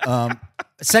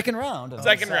 Second round.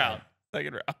 Second round.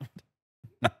 Second round.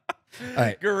 All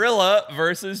right. Gorilla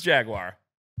versus Jaguar.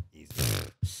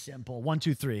 simple. 1,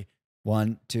 2, 3.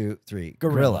 1, 2, 3.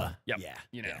 Gorilla. Yep. Yeah.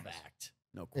 You know. Fact.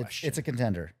 No question. It's a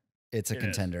contender. It's a It is.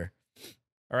 contender.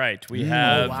 All right, we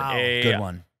have wow. a Good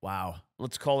one. wow.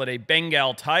 Let's call it a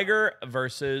Bengal tiger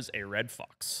versus a red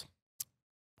fox.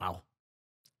 Wow.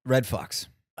 Red Fox.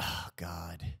 Oh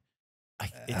God.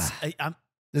 I'm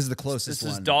This is the closest This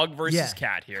is one. dog versus Yeah.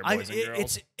 cat here, I, boys and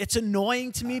girls. it's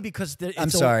annoying to me because I'm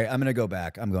sorry. I'm going to go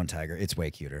back. I'm going Tiger. It's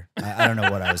way cuter. I don't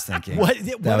know what I was thinking. What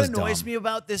That was annoys dumb. me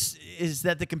about this is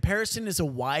that the comparison is a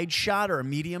wide shot or a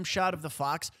medium shot of the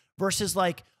fox versus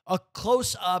like a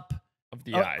close up Of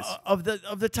the eyes. of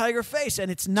the tiger face, and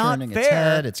it's not Turning fair. its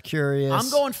head. It's curious. I'm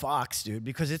going fox, dude,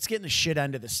 because it's getting the shit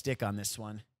end of the stick on this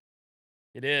one.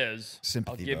 It is.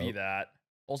 Sympathy I'll give you vote. that.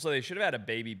 Also, they should have had a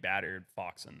baby battered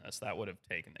fox in this. That would have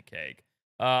taken the cake.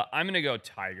 I'm going to go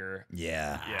tiger.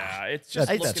 Yeah. Yeah, it's just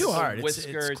That's- look It's at too the hard. It's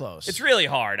whiskers. close. It's really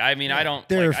hard. I mean, I don't.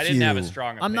 There are Like, I didn't have a few-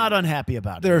 strong. I'm not opinion. unhappy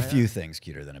about it. There are a Yeah. few things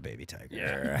cuter than a baby tiger.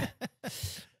 Yeah.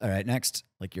 All right, next.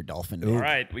 like your dolphin. All man.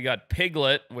 right, we got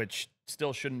piglet, which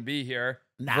still shouldn't be here,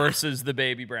 Nah. versus the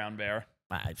baby brown bear.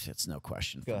 It's no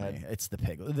question Go for ahead. me. It's the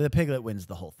piglet. The piglet wins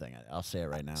the whole thing. I'll say it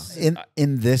right now.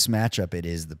 In this matchup, it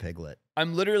is the piglet.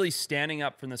 I'm literally standing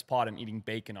up from this pot and eating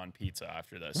bacon on pizza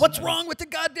after this. What's wrong with the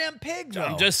goddamn pig, though?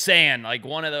 I'm just saying, like,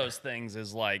 one of those things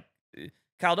is like,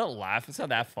 Kyle, don't laugh. It's not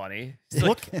that funny. It's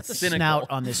look like, at the cynical. snout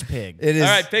on this pig. It is. All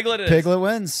right, piglet it is. Piglet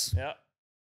wins. Yeah.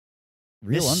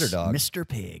 Real underdog. Mr.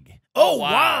 Pig. Oh,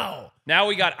 wow. Now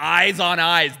we got eyes on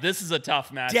eyes. This is a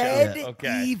tough matchup. Dead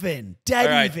Okay. even. All Dead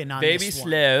right, even on Baby this one.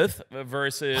 Sloth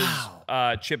versus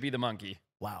Wow. Chippy the monkey.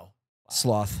 Wow.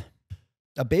 Sloth.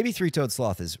 A baby three-toed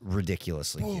sloth is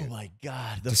ridiculously Oh cute. my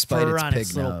God. The Despite fur its on its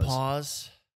pig little nose. paws.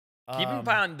 Keep in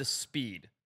mind the speed.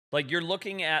 Like, you're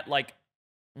looking at, like,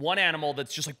 one animal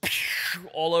that's just, like,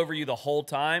 all over you the whole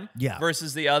time. Yeah.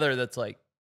 Versus the other that's, like,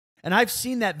 And I've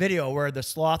seen that video where the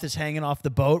sloth is hanging off the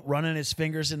boat, running his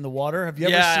fingers in the water. Have you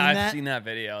ever yeah, seen I've that? seen that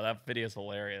video. That video's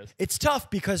hilarious. It's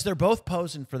tough because they're both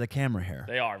posing for the camera here.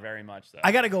 They are very much so.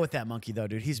 I got to go with that monkey, though,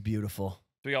 dude. He's beautiful.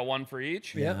 We got one for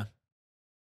each. Yeah.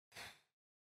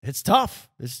 It's tough.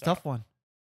 It's a tough one.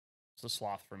 It's a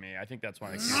sloth for me. I think that's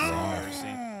one of the cutest I've ever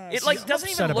seen. It See, like I'm doesn't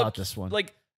upset even look about this one.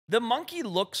 like the monkey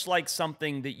looks like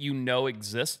something that you know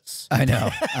exists. I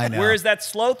know. I know. Whereas that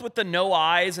sloth with the no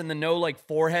eyes and the no like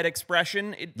forehead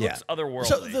expression, it Yeah. looks otherworldly.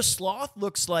 So the sloth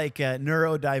looks like a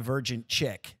neurodivergent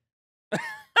chick.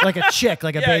 Like a chick,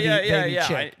 like a baby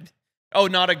chick. Oh,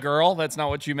 not a girl? That's not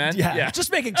what you meant? Yeah,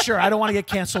 just making sure. I don't want to get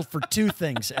canceled for two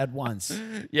things at once.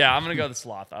 Yeah, I'm going to go the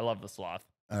sloth. I love the sloth.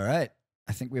 All right.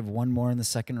 I think we have one more in the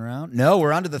second round. No,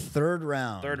 we're on to the third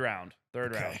round. Third round.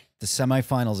 The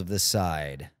semifinals of this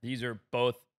side. These are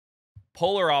both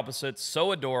polar opposites.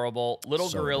 So adorable. Little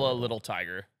So gorilla, adorable. little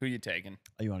tiger. Who you taking?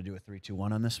 Oh, you want to do a 3, 2,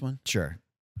 1 on this one? Sure.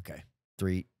 Okay.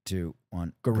 3, 2,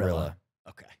 1. Gorilla.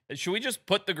 Okay. Should we just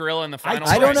put the gorilla in the finals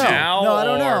I don't right know. now? No, I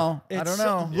don't or- know. I It's don't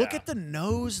so- know. Look Yeah. at the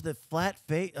nose, the flat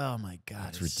face. Oh my God.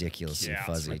 It's ridiculously Yeah, it's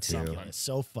fuzzy, like too. something. It's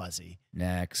so fuzzy.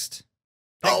 Next.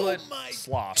 Piglet, my-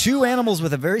 sloth. Two animals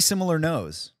with a very similar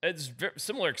nose. It's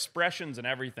similar expressions and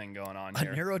everything going on A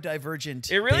here. neurodivergent.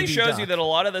 It really baby shows duck. you that a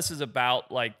lot of this is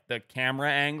about like the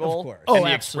camera angle Of course. and Oh,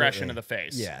 the expression absolutely. of the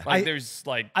face. Yeah. Like I- there's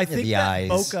like I think the that eyes.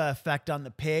 bokeh effect on the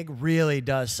pig really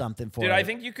does something for dude, it. I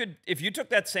think you could if you took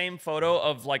that same photo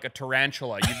of like a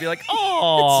tarantula, you'd be like,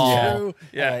 oh Yeah. True.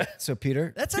 yeah. All right, so,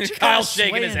 Peter, That's actually Kyle's kinda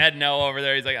shaking his swaying- head no over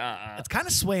there. He's like, It's kind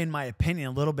of swaying my opinion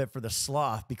a little bit for the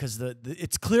sloth because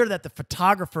it's clear that the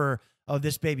photographer of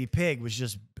this baby pig was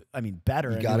just,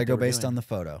 better. you got to go based on the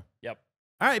photo. Yep.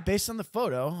 All right, based on the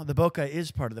photo, the bokeh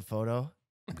is part of the photo.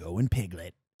 Going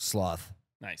piglet. Sloth.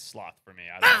 Nice sloth for me.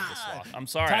 I love the sloth. I'm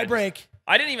sorry. Tie break.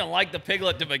 I didn't even like the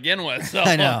piglet to begin with. So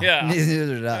I know. yeah. Neither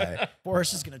did I.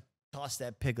 Forrest is gonna toss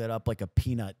that piglet up like a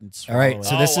peanut and swallow All right, it.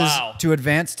 so Oh, this wow. is to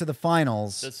advance to the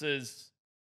finals This is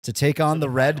to take on the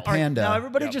red finals. All right, panda. now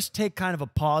everybody Yep. just take kind of a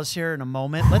pause here in a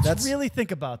moment. Let's That's- really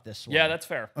think about this one. yeah, that's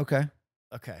fair. Okay.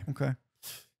 okay. Okay.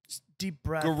 Just deep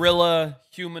breath. Gorilla,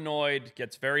 humanoid,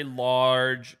 gets very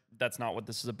large. That's not what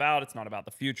this is about. It's not about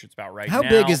the future. It's about right How now.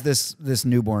 big is this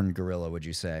newborn gorilla? Would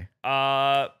you say?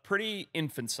 Pretty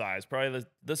infant size. Probably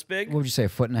this big. What would you say?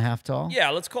 1.5 feet tall? Yeah,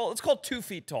 let's call 2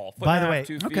 feet tall. Foot By and the a way- half,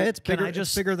 2 feet. Okay, it's Can bigger. I It's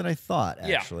just- bigger than I thought.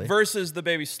 yeah. Actually. Versus the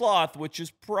baby sloth, which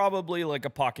is probably like a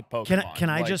pocket Pokemon. Can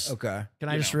I Like, just Okay. can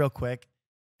I you just know. real quick?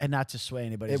 And not to sway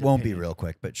anybody's It won't be opinion, real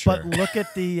quick, but sure. But look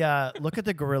at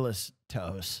the gorilla's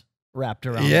toes wrapped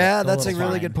around. Yeah, the that's a little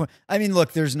really vine. good point. I mean,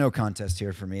 look, there's no contest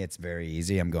here for me. It's very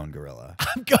easy. I'm going gorilla.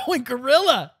 I'm going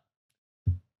gorilla.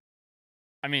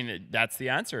 I mean, that's the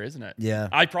answer, isn't it? Yeah.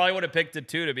 I probably would have picked it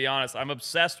too, to be honest. I'm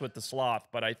obsessed with the sloth,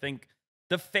 but I think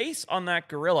the face on that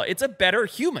gorilla, it's a better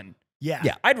human. Yeah.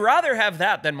 Yeah. I'd rather have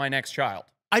that than my next child.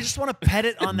 I just want to pet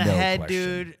it on the No head, question.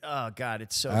 dude. Oh God,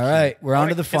 it's so. All cute. right, we're I on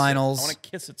wanna to the kiss it. finals. I want to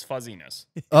kiss its fuzziness.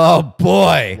 Oh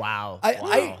boy. Wow.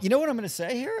 I you know what I'm going to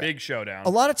say here? Big showdown. A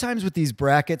lot of times with these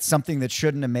brackets, something that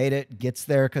shouldn't have made it gets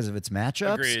there because of its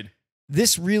matchups. Agreed.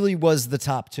 This really was the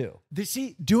top two.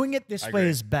 See, doing it this I way agree.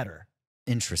 is better.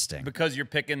 Interesting. Because you're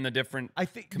picking the different I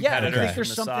think. Yeah, I competitors think Okay. there's from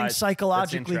the something side.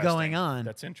 psychologically That's going interesting. on.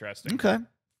 That's interesting. Okay.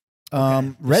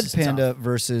 This Red is panda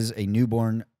versus a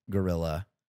newborn gorilla.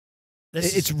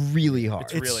 This It's is really hard.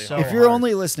 It's really so hard. If you're hard.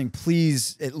 only listening,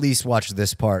 please at least watch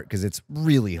this part because it's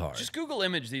really hard. Just Google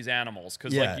image these animals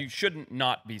because Yeah. like you shouldn't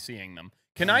not be seeing them.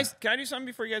 Can I do something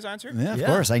before you guys answer? Yeah, of Yeah.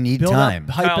 course. I need Build time.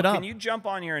 up, hype Kyle, it up. can you jump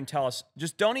on here and tell us?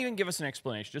 Just don't even give us an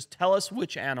explanation. Just tell us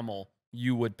which animal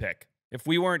you would pick if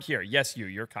we weren't here. Yes,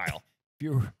 you're Kyle.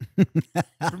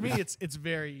 For me, it's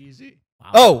very easy.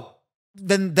 Oh,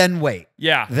 then wait.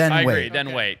 Yeah, Then I agree. wait. Then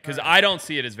Okay, wait, because all right. I don't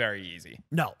see it as very easy.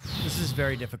 No, this is a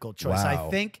very difficult choice. Wow.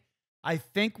 I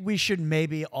think we should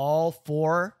maybe all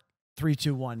 4, 3,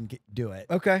 2, 1 do it.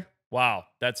 Okay. Wow,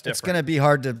 that's different. It's going to be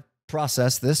hard to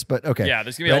process this, but okay. Yeah,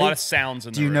 there's gonna be Ready? a lot of sounds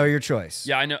in Do the you room. know your choice?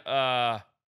 Yeah, I know.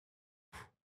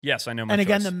 Yes, I know my And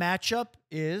again, choice. the matchup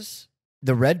is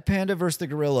The red panda versus the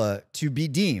gorilla to be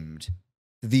deemed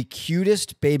the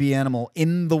cutest baby animal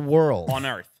in the world. on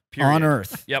Earth. Period. On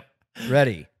Earth. Yep.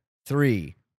 Ready?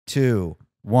 3, 2,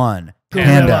 1.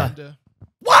 Panda. Panda.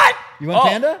 What? You want Oh.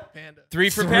 panda? Panda. 3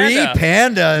 for Three panda.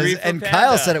 pandas. Three for and panda.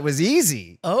 Kyle said it was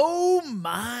easy. oh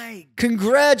my. To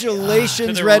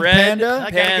Congratulations, the red, red panda.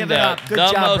 I gotta give it up. Good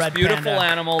the job, most red beautiful panda.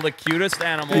 animal, the cutest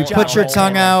animal. You Good put job. your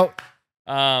tongue out.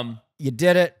 Um, You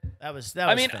did it. That was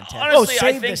I mean, fantastic. honestly, I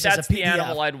save think this as a that's the PDF.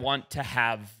 animal I'd want to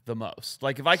have the most.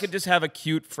 Like, if I could just have a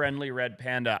cute, friendly red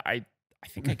panda, I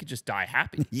think I could just die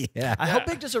happy. Yeah. How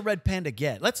big does a red panda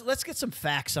get? Let's get some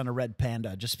facts on a red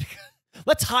panda. Just because.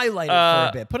 Let's highlight it for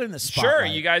a bit. Put it in the spotlight. Sure,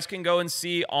 you guys can go and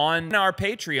see on our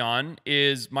Patreon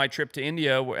is my trip to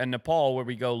India and Nepal, where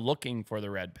we go looking for the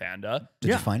red panda. Did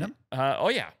you find him? Oh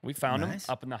yeah, we found Nice.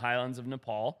 them up in the highlands of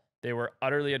Nepal. They were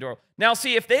utterly adorable. Now,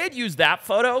 see, if they had used that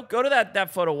photo, go to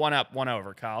that photo one up, one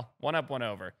over, Kyle. One up, one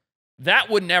over. That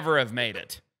would never have made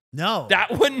it. No.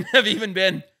 That wouldn't have even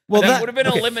been. Well, that that- would have been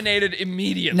okay. eliminated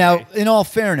immediately. Now, in all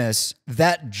fairness,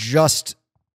 that just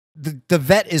the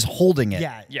vet is holding it.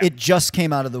 Yeah. Yeah. It just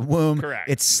came out of the womb. Correct.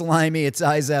 It's slimy. Its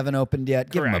eyes haven't opened yet.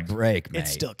 Give him a Correct. break, man.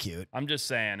 It's still cute. I'm just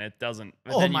saying it doesn't.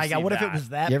 but Oh then you my see god! What if that. it was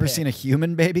that? You ever big? seen a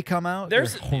human baby come out?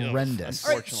 There's- They're horrendous.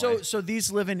 All right, unfortunately. so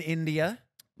these live in India.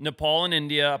 Nepal and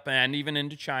India, and even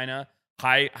into China,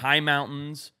 high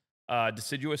mountains,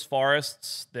 deciduous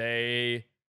forests.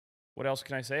 What else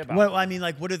can I say about? Well, them? I mean,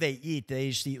 like, what do they eat? They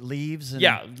just eat leaves. And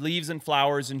Yeah, leaves and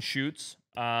flowers and shoots.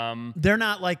 They're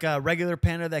not like a regular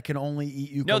panda that can only eat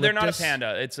eucalyptus. No, they're not a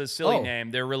panda. It's a silly Oh.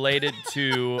 name. They're related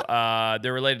to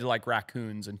like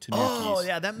raccoons and tanukis. Oh,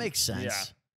 yeah, that makes sense. Yeah.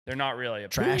 They're not really a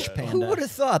Trash panda. panda. Who would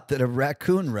have thought that a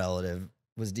raccoon relative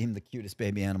was deemed the cutest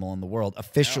baby animal in the world,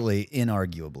 officially,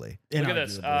 inarguably? Look at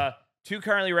this. Inarguably. Two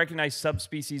currently recognized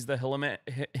subspecies, the Himalayan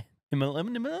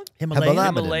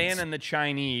Himalayan. and the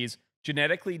Chinese,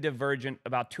 genetically divergent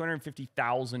about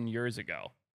 250,000 years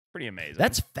ago. Pretty amazing.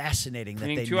 That's fascinating that I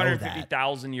mean, they know that.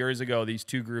 250,000 years ago, these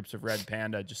two groups of red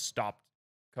panda just stopped.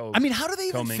 I mean, how do they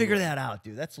even figure commingling. that out,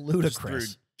 dude? That's Just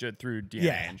ludicrous. through DNA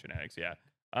Yeah. and genetics. Yeah.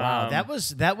 Wow, that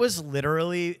was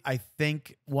literally, I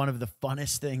think, one of the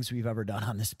funnest things we've ever done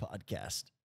on this podcast.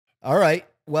 All right.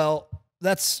 Well,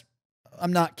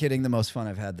 I'm not kidding, the most fun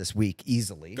I've had this week,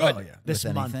 easily. Good. Oh, yeah. This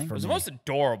With month anything. for It was the me. most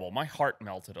adorable. My heart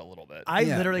melted a little bit. I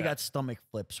Yeah. literally Yeah. got stomach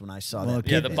flips when I saw Well, that. yeah,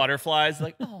 Give the it. butterflies.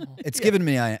 Like, oh. It's given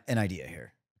me an idea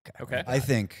here. Okay. I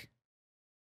think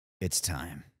it's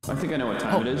time. I think I know what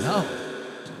time it is. No.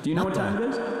 Do you know what time it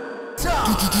is?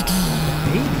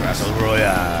 Battle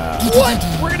Royale.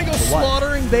 What? We're going to go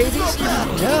slaughtering babies?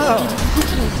 No.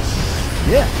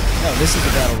 Yeah. No, this is the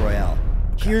Battle Royale.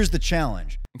 Here's the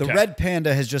challenge. The Okay. red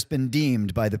panda has just been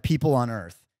deemed by the people on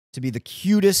Earth to be the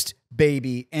cutest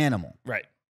baby animal. Right.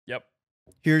 Yep.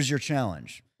 Here's your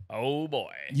challenge. Oh,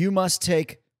 boy. You must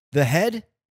take the head,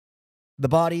 the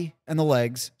body, and the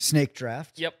legs, snake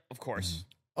draft, Yep, of course.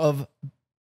 of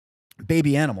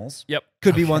baby animals. Yep.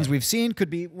 Could be ones we've seen, could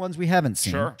be ones we haven't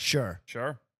seen. Sure. Sure.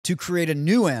 Sure. To create a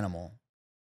new animal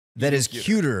that is cuter.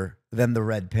 cuter than the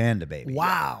red panda baby.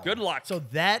 Wow. Good luck. So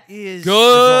that is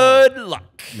Good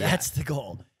luck. That's the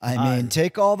goal. I mean,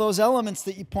 take all those elements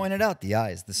that you pointed out: the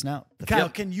eyes, the snout. The Kyle,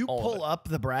 Yep. can you All of pull up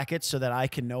the brackets so that I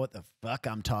can know what the fuck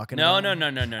I'm talking No, about? no.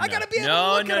 I gotta be able to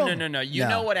no, look no, at no, them. no, no. You No.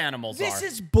 know what animals are. This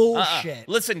is bullshit.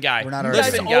 Listen, guy. We're not You arguing.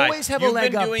 guys Listen, guy. always have a You've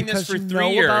leg been up doing this because for you 3 know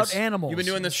years. about animals. You've been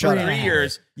doing this Shut for up. 3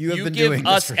 years. You have you been give doing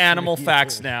this us for 3 animal years.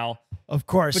 facts now. Of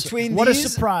course. Between what these a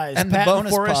surprise. and the Pat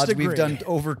bonus Forrest pods, agree. we've done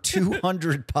over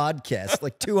 200 podcasts,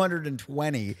 like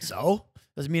 220. So?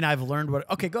 Doesn't mean I've learned what.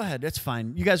 Okay, go ahead. That's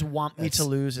fine. You guys want me to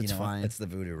lose. It's fine. It's the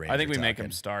voodoo ranger I think we make talking.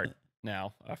 him start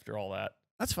now after all that.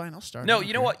 That's fine. I'll start. I No, don't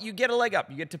you know care. what? You get a leg up.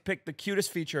 You get to pick the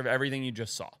cutest feature of everything you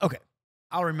just saw. Okay.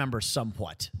 I'll remember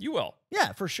somewhat. You will.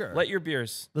 Yeah, for sure. Let your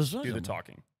beers Those do are the them.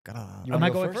 talking. You Am wanna I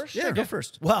go going first? first? Yeah, Sure, go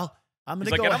first. Well, I'm He's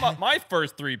gonna like, go. I'm up Ahead. my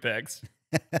first 3 picks.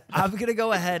 I'm gonna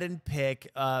go ahead and pick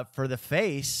for the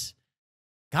face.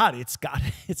 God, it's got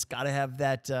to have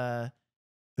that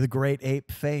the great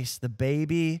ape face, the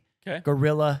baby Okay.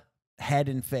 gorilla head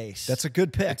and face. That's a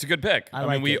good pick. It's a good pick. I I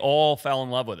like mean, we it. all fell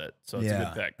in love with it, so it's yeah, a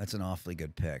good pick. That's an awfully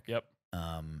good pick. Yep.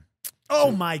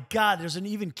 oh my God, there's an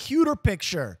even cuter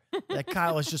picture that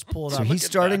Kyle has just pulled So up. he's at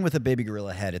starting that. with a baby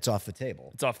gorilla head. It's off the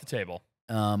table. It's off the table.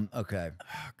 Okay.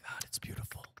 Oh God, it's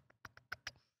beautiful.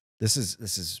 This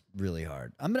is really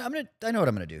hard. I know what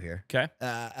I'm gonna do here. Okay.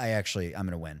 I'm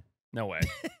gonna win. No way.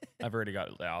 I've already got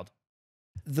it loud.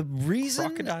 The reason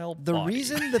Crocodile the body.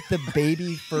 reason that the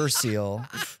baby fur seal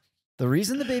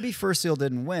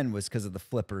didn't win was because of the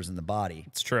flippers in the body.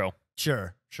 It's true.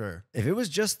 Sure. If it was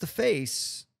just the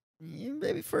face,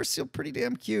 baby fur seal pretty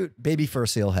damn cute. Baby fur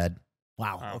seal head.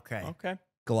 Wow. Oh, Okay. Okay.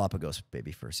 Galapagos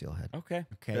baby fur seal head. Okay.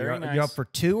 Okay. Very You're, nice. you're up for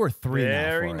 2 or 3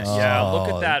 Very now. nice. For us. Yeah. Look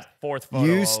Oh, at that fourth photo.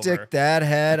 You over. stick that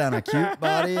head on a cute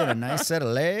body and a nice set of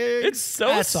legs. It's so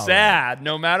That's all right. sad,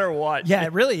 no matter what. Yeah,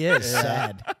 it really is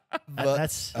sad. But-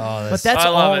 that's oh, but that's I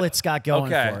love all it. it's got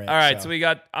going Okay. for it. All right. so. So we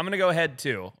got. I'm gonna go ahead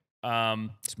too.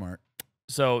 smart.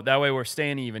 So that way we're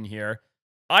staying even here.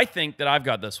 I think that I've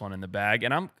got this one in the bag,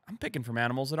 and I'm picking from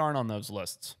animals that aren't on those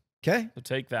lists. Okay, So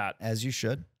take that. as you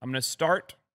should. I'm gonna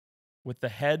start with the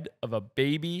head of a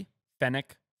baby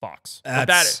fennec fox. But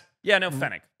That's- yeah, no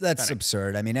fennec. That's Fennec.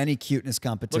 absurd. I mean, any cuteness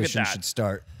competition that. should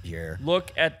start here.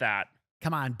 Look at that.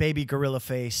 Come on, baby gorilla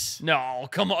face. No,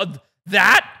 come on.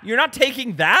 That? You're not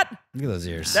taking that? Look at those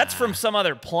ears. That's from some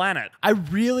other planet. I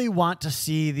really want to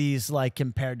see these like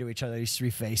compared to each other, these 3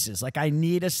 faces. Like I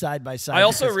need a side by side. I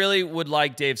also because- really would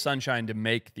like Dave Sunshine to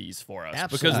make these for us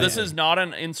because Absolutely. this is not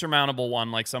an insurmountable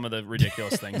one like some of the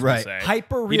ridiculous things Right. we say.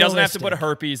 hyper He doesn't have to put realistic.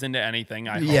 herpes into anything.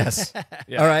 I hope. yes.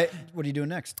 Yeah. All right. What are you doing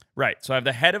next? Right. So I have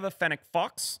the head of a fennec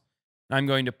fox. And I'm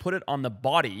going to put it on the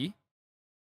body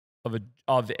of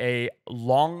a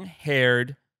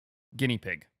long-haired guinea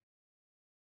pig.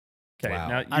 Okay. Wow.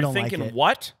 Now I you're don't like thinking, it.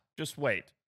 what? Just wait.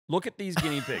 Look at these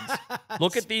guinea pigs.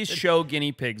 Look at these show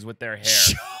guinea pigs with their hair.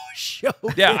 Show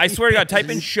Yeah, I swear to God, type in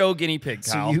babies. show guinea pig,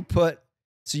 So Kyle. you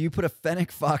put a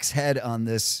fennec fox head on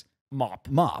this Mop.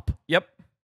 mop. Yep.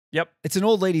 It's an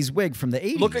old lady's wig from the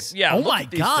 80s. Look at Oh look my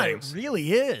at these God, things. it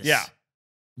really is. Yeah.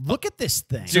 Look at this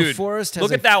thing. So Dude, Forrest has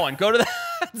Look a- at that one. Go to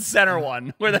the center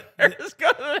one where the hairs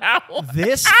go to that one.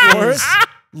 This Forrest is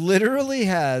literally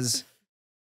has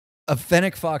a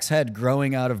fennec fox head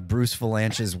growing out of Bruce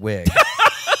Valanche's wig.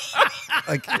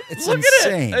 Like, it's Look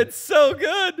insane. at it. It's so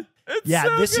good. It's yeah.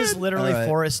 so This good. is literally All right.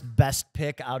 Forrest's best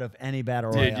pick out of any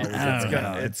battle Dude, royale. you- we've I don't done. know.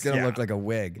 gonna- It's gonna yeah. look like a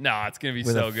wig. No, it's gonna be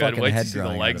With a so good. fucking Wait to head see the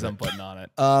growing out legs of I'm it. putting on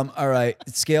it. All right.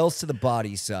 Scales to the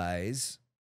body size.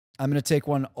 I'm gonna take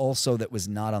one also that was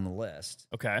not on the list.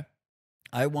 Okay.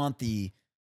 I want the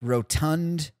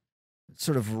rotund,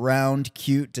 sort of round,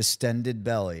 cute, distended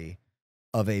belly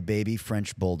of a baby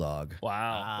French bulldog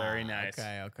Wow. Very nice.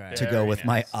 Okay. to go Very with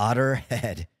my nice. otter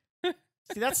head.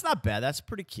 See, that's not bad. That's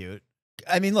pretty cute.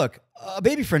 I mean, look, a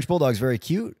baby French bulldog is very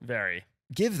cute. Very.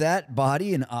 Give that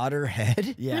body an otter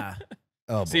head. Yeah.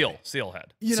 Oh, boy. Seal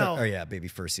head. You know, Oh yeah, baby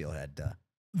fur seal head. Duh.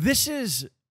 this is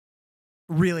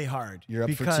really hard. You're up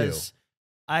for because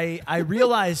I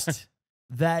realized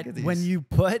that Look at when these. you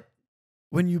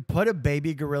put a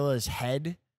baby gorilla's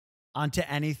head onto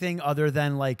anything other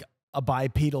than like a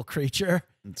bipedal creature,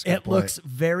 That's a good it point. looks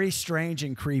very strange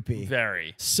and creepy.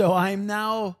 Very. So I'm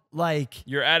now like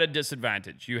You're at a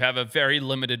disadvantage. You have a very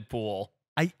limited pool.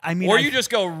 I mean Or I, you just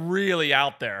go really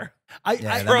out there. I,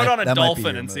 Yeah, I, that Throw might- it on a that might be dolphin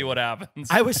your and see move. what happens.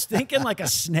 I was thinking like a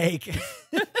snake.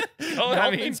 Oh, I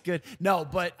mean- Dolphin's good. No,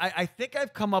 but I think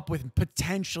I've come up with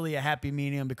potentially a happy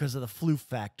medium because of the floof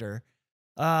factor.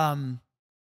 I'm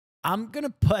gonna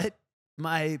put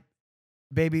my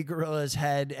baby gorilla's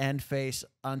head and face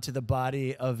onto the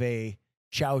body of a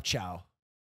chow chow.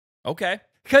 Okay.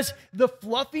 Because the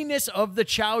fluffiness of the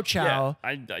chow chow,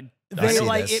 I they see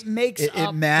like this. it makes It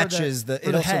up matches for it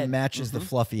the also head. matches the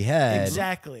fluffy head.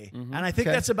 Exactly. And I think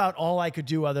Okay. that's about all I could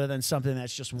do other than something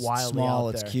that's just It's wildly small,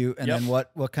 out it's there. cute. And Yep. then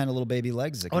what kind of little baby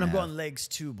legs is it Oh, and gonna I'm have? going legs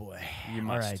too, boy. You All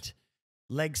must. right.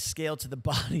 Legs scale to the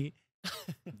body.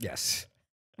 Yes.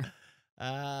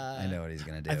 I I know what he's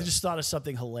gonna do. I just thought of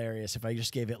something hilarious if I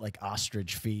just gave it like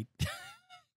ostrich feet.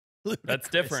 That's Ludicrous.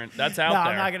 different. That's out No,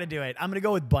 there. I'm not gonna do it. I'm gonna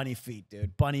go with bunny feet,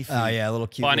 dude. Bunny feet. Oh yeah, little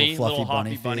cute Bunny, little fluffy little bunny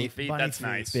hoppy feet. bunny feet. Bunny That's feet.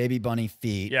 nice. Baby bunny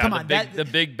feet. Yeah, Come the on, big, that- the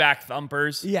big back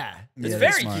thumpers. Yeah. It's Yeah,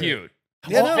 very smart. cute.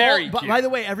 Yeah, All- no, very but cute. by the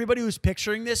way, everybody who's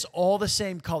picturing this, all the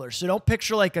same color. So don't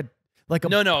picture like a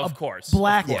No, a of course.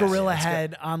 black Of course. gorilla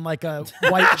head on like a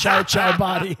white chow chow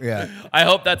body. Yeah. I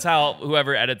hope that's how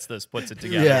whoever edits this puts it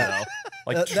together. Yeah. Though.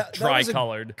 Like That was a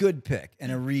tri-colored. Good pick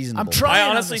and a reasonable. I'm pick. trying. I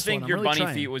on honestly this think one. I'm your really bunny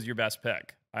trying. feet was your best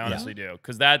pick. I honestly do.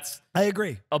 Because that's I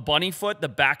agree. a bunny foot. The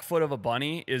back foot of a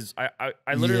bunny is, I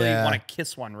literally Yeah. want to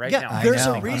kiss one right Yeah, now. I there's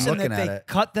know. a I'm reason that looking at they it.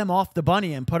 cut them off the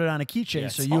bunny and put it on a keychain Yeah,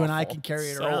 so it's you and I awful. can carry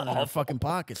it So around in our awful. fucking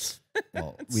pockets.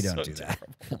 Well, we don't so do that.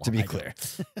 terrible. To be clear.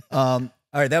 All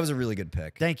right, that was a really good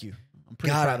pick. Thank you. I'm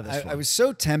pretty God, proud of this one. I was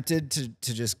so tempted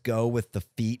to just go with the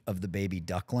feet of the baby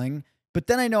duckling, but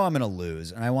then I know I'm going to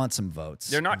lose, and I want some votes.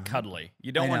 They're not cuddly.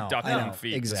 You don't I want know, duckling I know.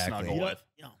 feet Exactly. to snuggle You with.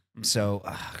 So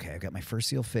okay, I've got my fur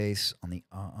seal face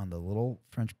on the little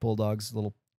French bulldog's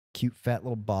little cute fat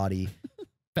little body.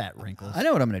 Fat wrinkles. I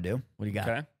know what I'm going to do. What do you got?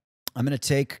 Okay. I'm going to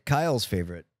take Kyle's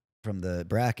favorite from the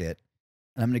bracket,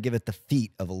 and I'm going to give it the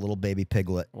feet of a little baby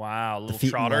piglet. Wow, little feet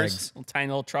and trotters. legs. Little tiny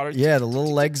little trotters. Yeah, the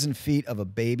little legs and feet of a You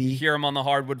baby. hear them on the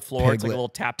hardwood floor. It's like a Piglet. little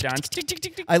tap down. Tick, tick,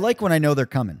 tick, tick. I like when I know they're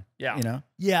coming. Yeah. You know?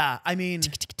 Yeah, I mean,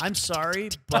 I'm sorry,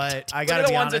 but I Look got at to the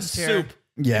be ones in honest here. soup.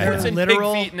 Yeah. They're It's in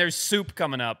literal- pig feet and there's soup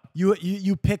coming up.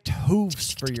 You picked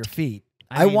hooves for your feet.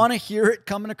 I mean, want to hear it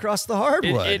coming across the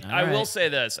hardwood. I will right. say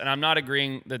this, and I'm not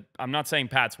agreeing that I'm not saying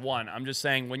Pat's won. I'm just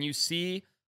saying when you see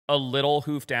a little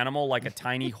hoofed animal like a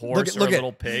tiny horse look or a at-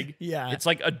 little pig, Yeah. it's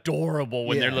like adorable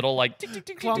when they're Yeah. little like tick, tick,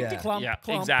 tick, Clump, tick, tick. clump, Yeah,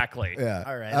 clump. exactly. Yeah.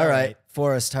 All right, All all right. right.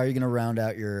 Forrest, how are you going to round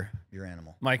out your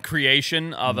animal? My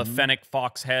creation of Mm-hmm. a fennec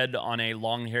fox head on a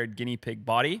long-haired guinea pig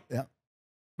body. Yeah.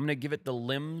 I'm gonna give it the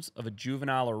limbs of a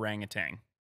juvenile orangutan.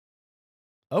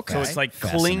 Okay. So it's like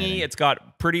Fascinating. clingy. It's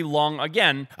got pretty long.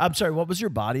 Again, I'm sorry, what was your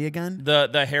body again?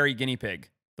 the hairy guinea pig,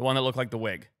 the one that looked like the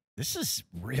wig. This is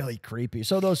really creepy.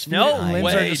 So those feet No and limbs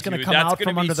way, are just going to dude. come That's out gonna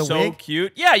from be under the so wig?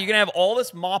 cute. Yeah, you can have all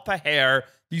this mop of hair,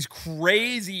 these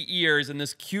crazy ears, and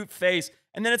this cute face,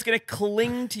 and then it's gonna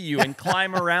cling to you and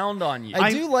climb around on you.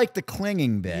 I do like the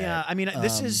clinging bit. Yeah, I mean,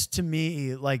 this is to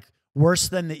me like worse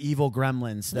than the evil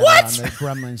gremlins that What? are on the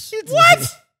Gremlins.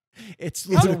 What? It's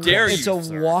It's How a, dare it's you, a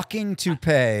sir. walking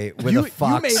toupee with you, a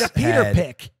fox you made a Peter head.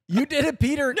 pick. You did a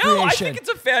Peter No, I creation. think it's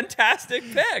a fantastic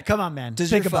pick. Come on, man. Does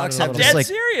Think your about fox it a have little just Dead bit. like-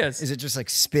 serious. Is it just like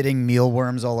spitting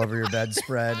mealworms all over your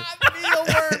bedspread?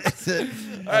 Is it-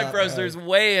 All right, bros, there's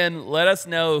weigh in. Let us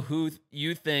know who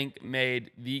you think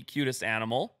made the cutest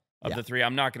animal of the three.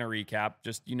 I'm not going to recap,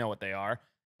 just you know what they are.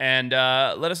 And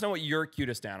let us know what your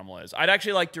cutest animal is. I'd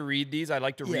actually like to read these. I'd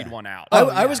like to read one out.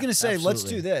 I was going to say, let's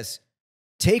absolutely. do this.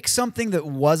 Take something that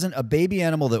wasn't a baby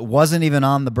animal that wasn't even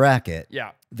on the bracket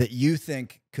Yeah. that you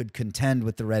think could contend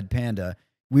with the red panda.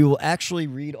 We will actually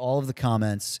read all of the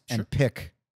comments and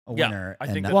pick a Yeah, winner. I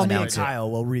think and that's Well, a me and announce it.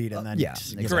 Kyle will read and then Yeah,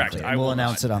 just exactly. give Correct. it. I And we'll will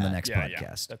announce not. it on the next Yeah,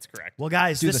 podcast. that's correct. Well,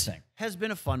 guys, Do the this thing. has been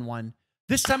a fun one.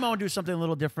 This time I want to do something a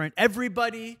little different.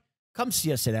 Everybody, come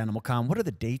see us at Animal Con. What are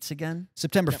the dates again?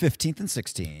 September 15th and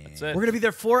 16th. That's it. We're going to be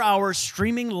there 4 hours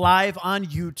streaming live on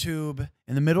YouTube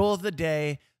in the middle of the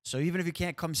day. So even if you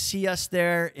can't come see us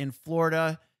there in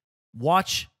Florida,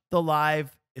 watch the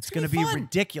live. It's going to be fun.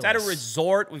 ridiculous. It's at a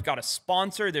resort. We've got a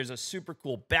sponsor. There's a super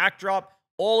cool backdrop.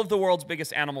 All of the world's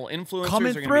biggest animal influencers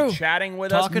Coming are going to be through. chatting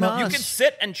with Talking us. to You us. can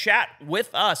sit and chat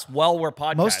with us while we're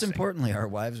podcasting. Most importantly, our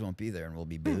wives won't be there and we'll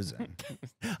be boozing.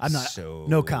 I'm not. So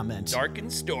No comment. Dark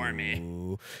and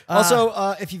stormy.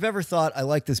 Also, if you've ever thought, I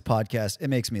like this podcast, it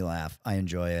makes me laugh. I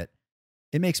enjoy it.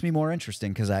 It makes me more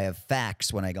interesting because I have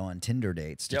facts when I go on Tinder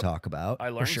dates to Yep. talk about. I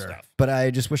learned stuff. But I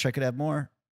just wish I could have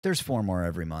more. There's 4 more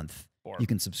every month. 4. You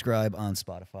can subscribe on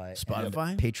Spotify,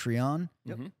 Spotify? and Patreon.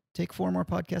 Mhm. Take 4 more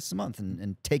podcasts a month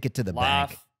and take it to the Laugh,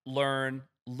 bank. learn,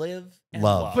 live, and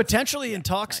Love. love. Potentially in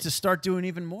talks nice. to start doing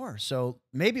even more. So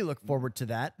maybe look forward to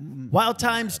that. Mm,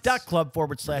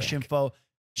 Wildtimes.club/info.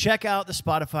 Check out the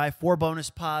Spotify, 4 bonus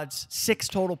pods, 6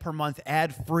 total per month,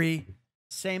 ad free.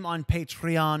 Same on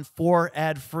Patreon, 4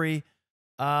 ad free.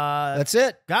 That's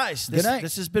it. Guys, Good night.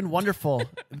 this has been wonderful.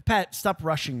 Pat, stop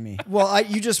rushing me. Well,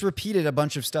 you just repeated a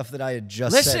bunch of stuff that I had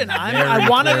just said. Listen, very I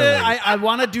wanted clearly. to. I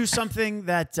want to do something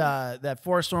that that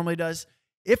Forrest normally does.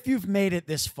 if you've made it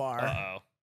this far, Uh-oh.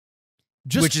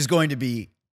 just Which is going to be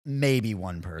maybe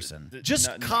one person. just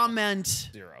No. comment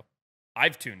Zero.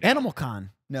 I've tuned out. Animal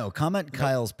Con. No, comment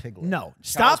Kyle's piglet. No,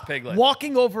 stop Piglet.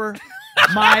 walking over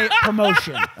my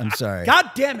promotion. I'm sorry.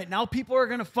 God damn it! Now people are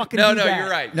gonna fucking No, do no, that. you're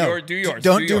right. No, Do yours.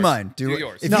 don't do do yours. mine. Do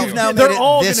yours. if No, you've now they're made it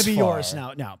all this gonna be far, yours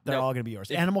now. No, they're Nope. all gonna be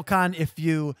yours. Animal Con, if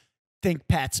you think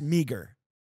Pat's meager,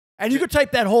 and you could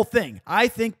type that whole thing. I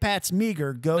think Pat's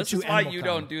meager. Go This to is why Animal you Con.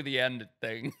 don't do the end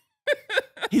thing.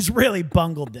 He's really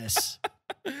bungled this.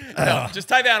 No, just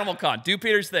type Animal Con. Do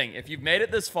Peter's thing. If you've made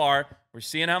it this far, we're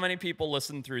seeing how many people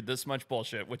listen through this much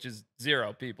bullshit, which is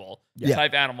 0 people. Yeah.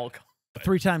 Type Animal Con.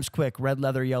 3 times quick. Red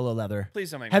leather, yellow leather. Please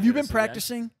don't make me Have do you been this again.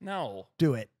 practicing? No.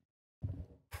 Do it.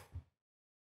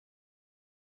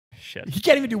 Shit. You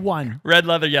can't even do one. Red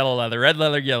leather, yellow leather. Red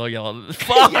leather, yellow.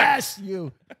 Fuck. Yes,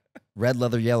 you. red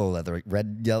leather, yellow leather,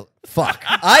 red, yellow. Fuck.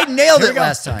 I nailed Here we it go.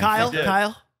 last time. Kyle, did.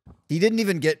 Kyle. He didn't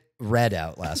even get red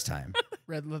out last time.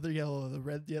 Red leather, yellow leather,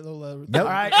 red, yellow leather. Nope.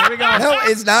 All right, here we go. No,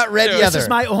 it's not red Dude, leather. This is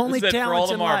my only This is it for all talent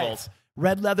the in marbles. life.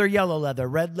 Red leather, yellow leather.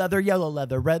 Red leather, yellow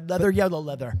leather. Red leather, yellow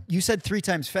leather. You said 3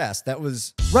 times fast. That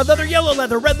was. Red leather, yellow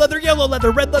leather. Red leather, yellow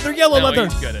leather. Red leather, yellow No, leather.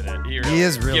 he's good at it. He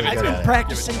is really Give it I've to good been at him. it.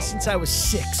 practicing since I was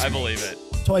 6. I believe it.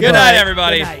 So I Good go. night,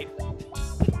 everybody. Good night.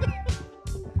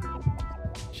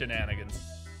 Shenanigans.